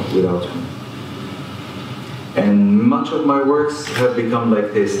know without me. And much of my works have become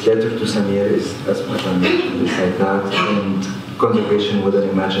like this. Letter to Samir is, as I mentioned, is like that. And Conversation with an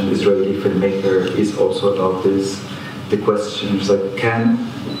Imagined Israeli Filmmaker is also about this. The question is like,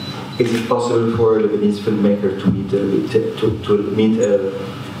 is it possible for a Lebanese filmmaker to meet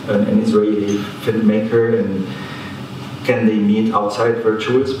an Israeli filmmaker, and can they meet outside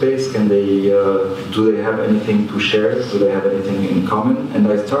virtual space? Can they, do they have anything to share? Do they have anything in common? And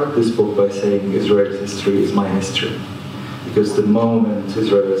I start this book by saying Israel's history is my history. Because the moment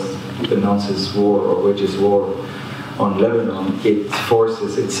Israel announces war or wages war on Lebanon, it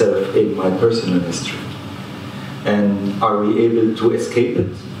forces itself in my personal history. And are we able to escape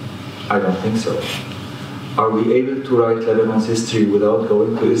it? I don't think so. Are we able to write Lebanon's history without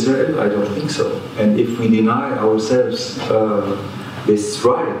going to Israel? I don't think so. And if we deny ourselves this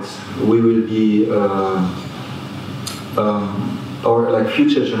right, we will be, or like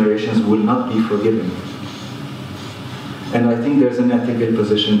future generations will not be forgiven. And I think there's an ethical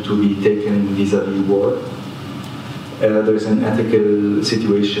position to be taken vis-à-vis war. There's an ethical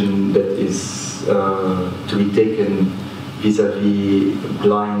situation that is to be taken vis-à-vis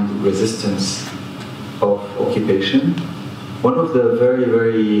blind resistance of occupation. One of the very,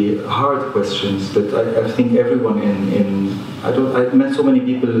 very hard questions that I think everyone I've met so many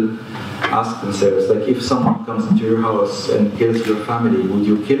people ask themselves, like, if someone comes into your house and kills your family, would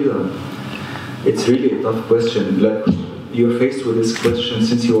you kill them? It's really a tough question. Like, you're faced with this question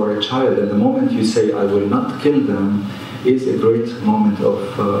since you are a child, and the moment you say, I will not kill them, is a great moment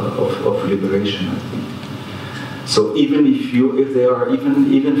of liberation, I think. So even if they are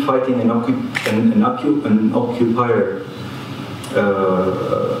even fighting an occupier,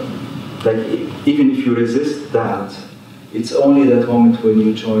 like, even if you resist that, it's only that moment when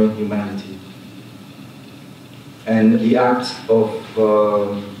you join humanity. And the act of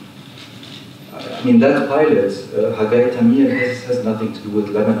that pilot, Hagai Tamir, has nothing to do with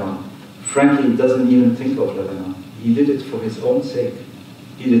Lebanon. Frankly, he doesn't even think of Lebanon. He did it for his own sake.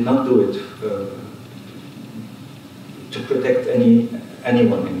 He did not do it to protect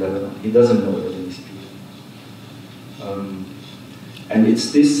anyone in Lebanon. He doesn't know Lebanese people. And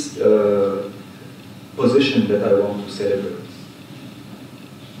it's this position that I want to celebrate.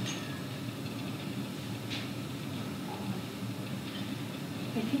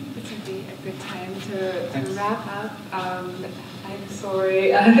 I think this would be a good time to wrap up. I'm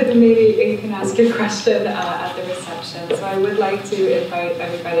sorry, maybe you can ask your question at the reception. So I would like to invite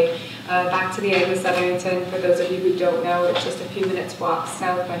everybody back to the Agnes Southernton. For those of you who don't know, it's just a few minutes walk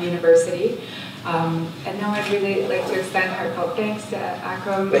south on University. And now I'd really like to extend heartfelt thanks to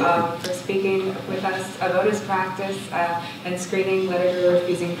Akram for speaking with us about his practice and screening Letter to a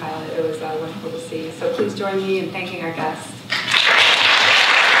Refusing Pilot. It was wonderful to see. So please join me in thanking our guests.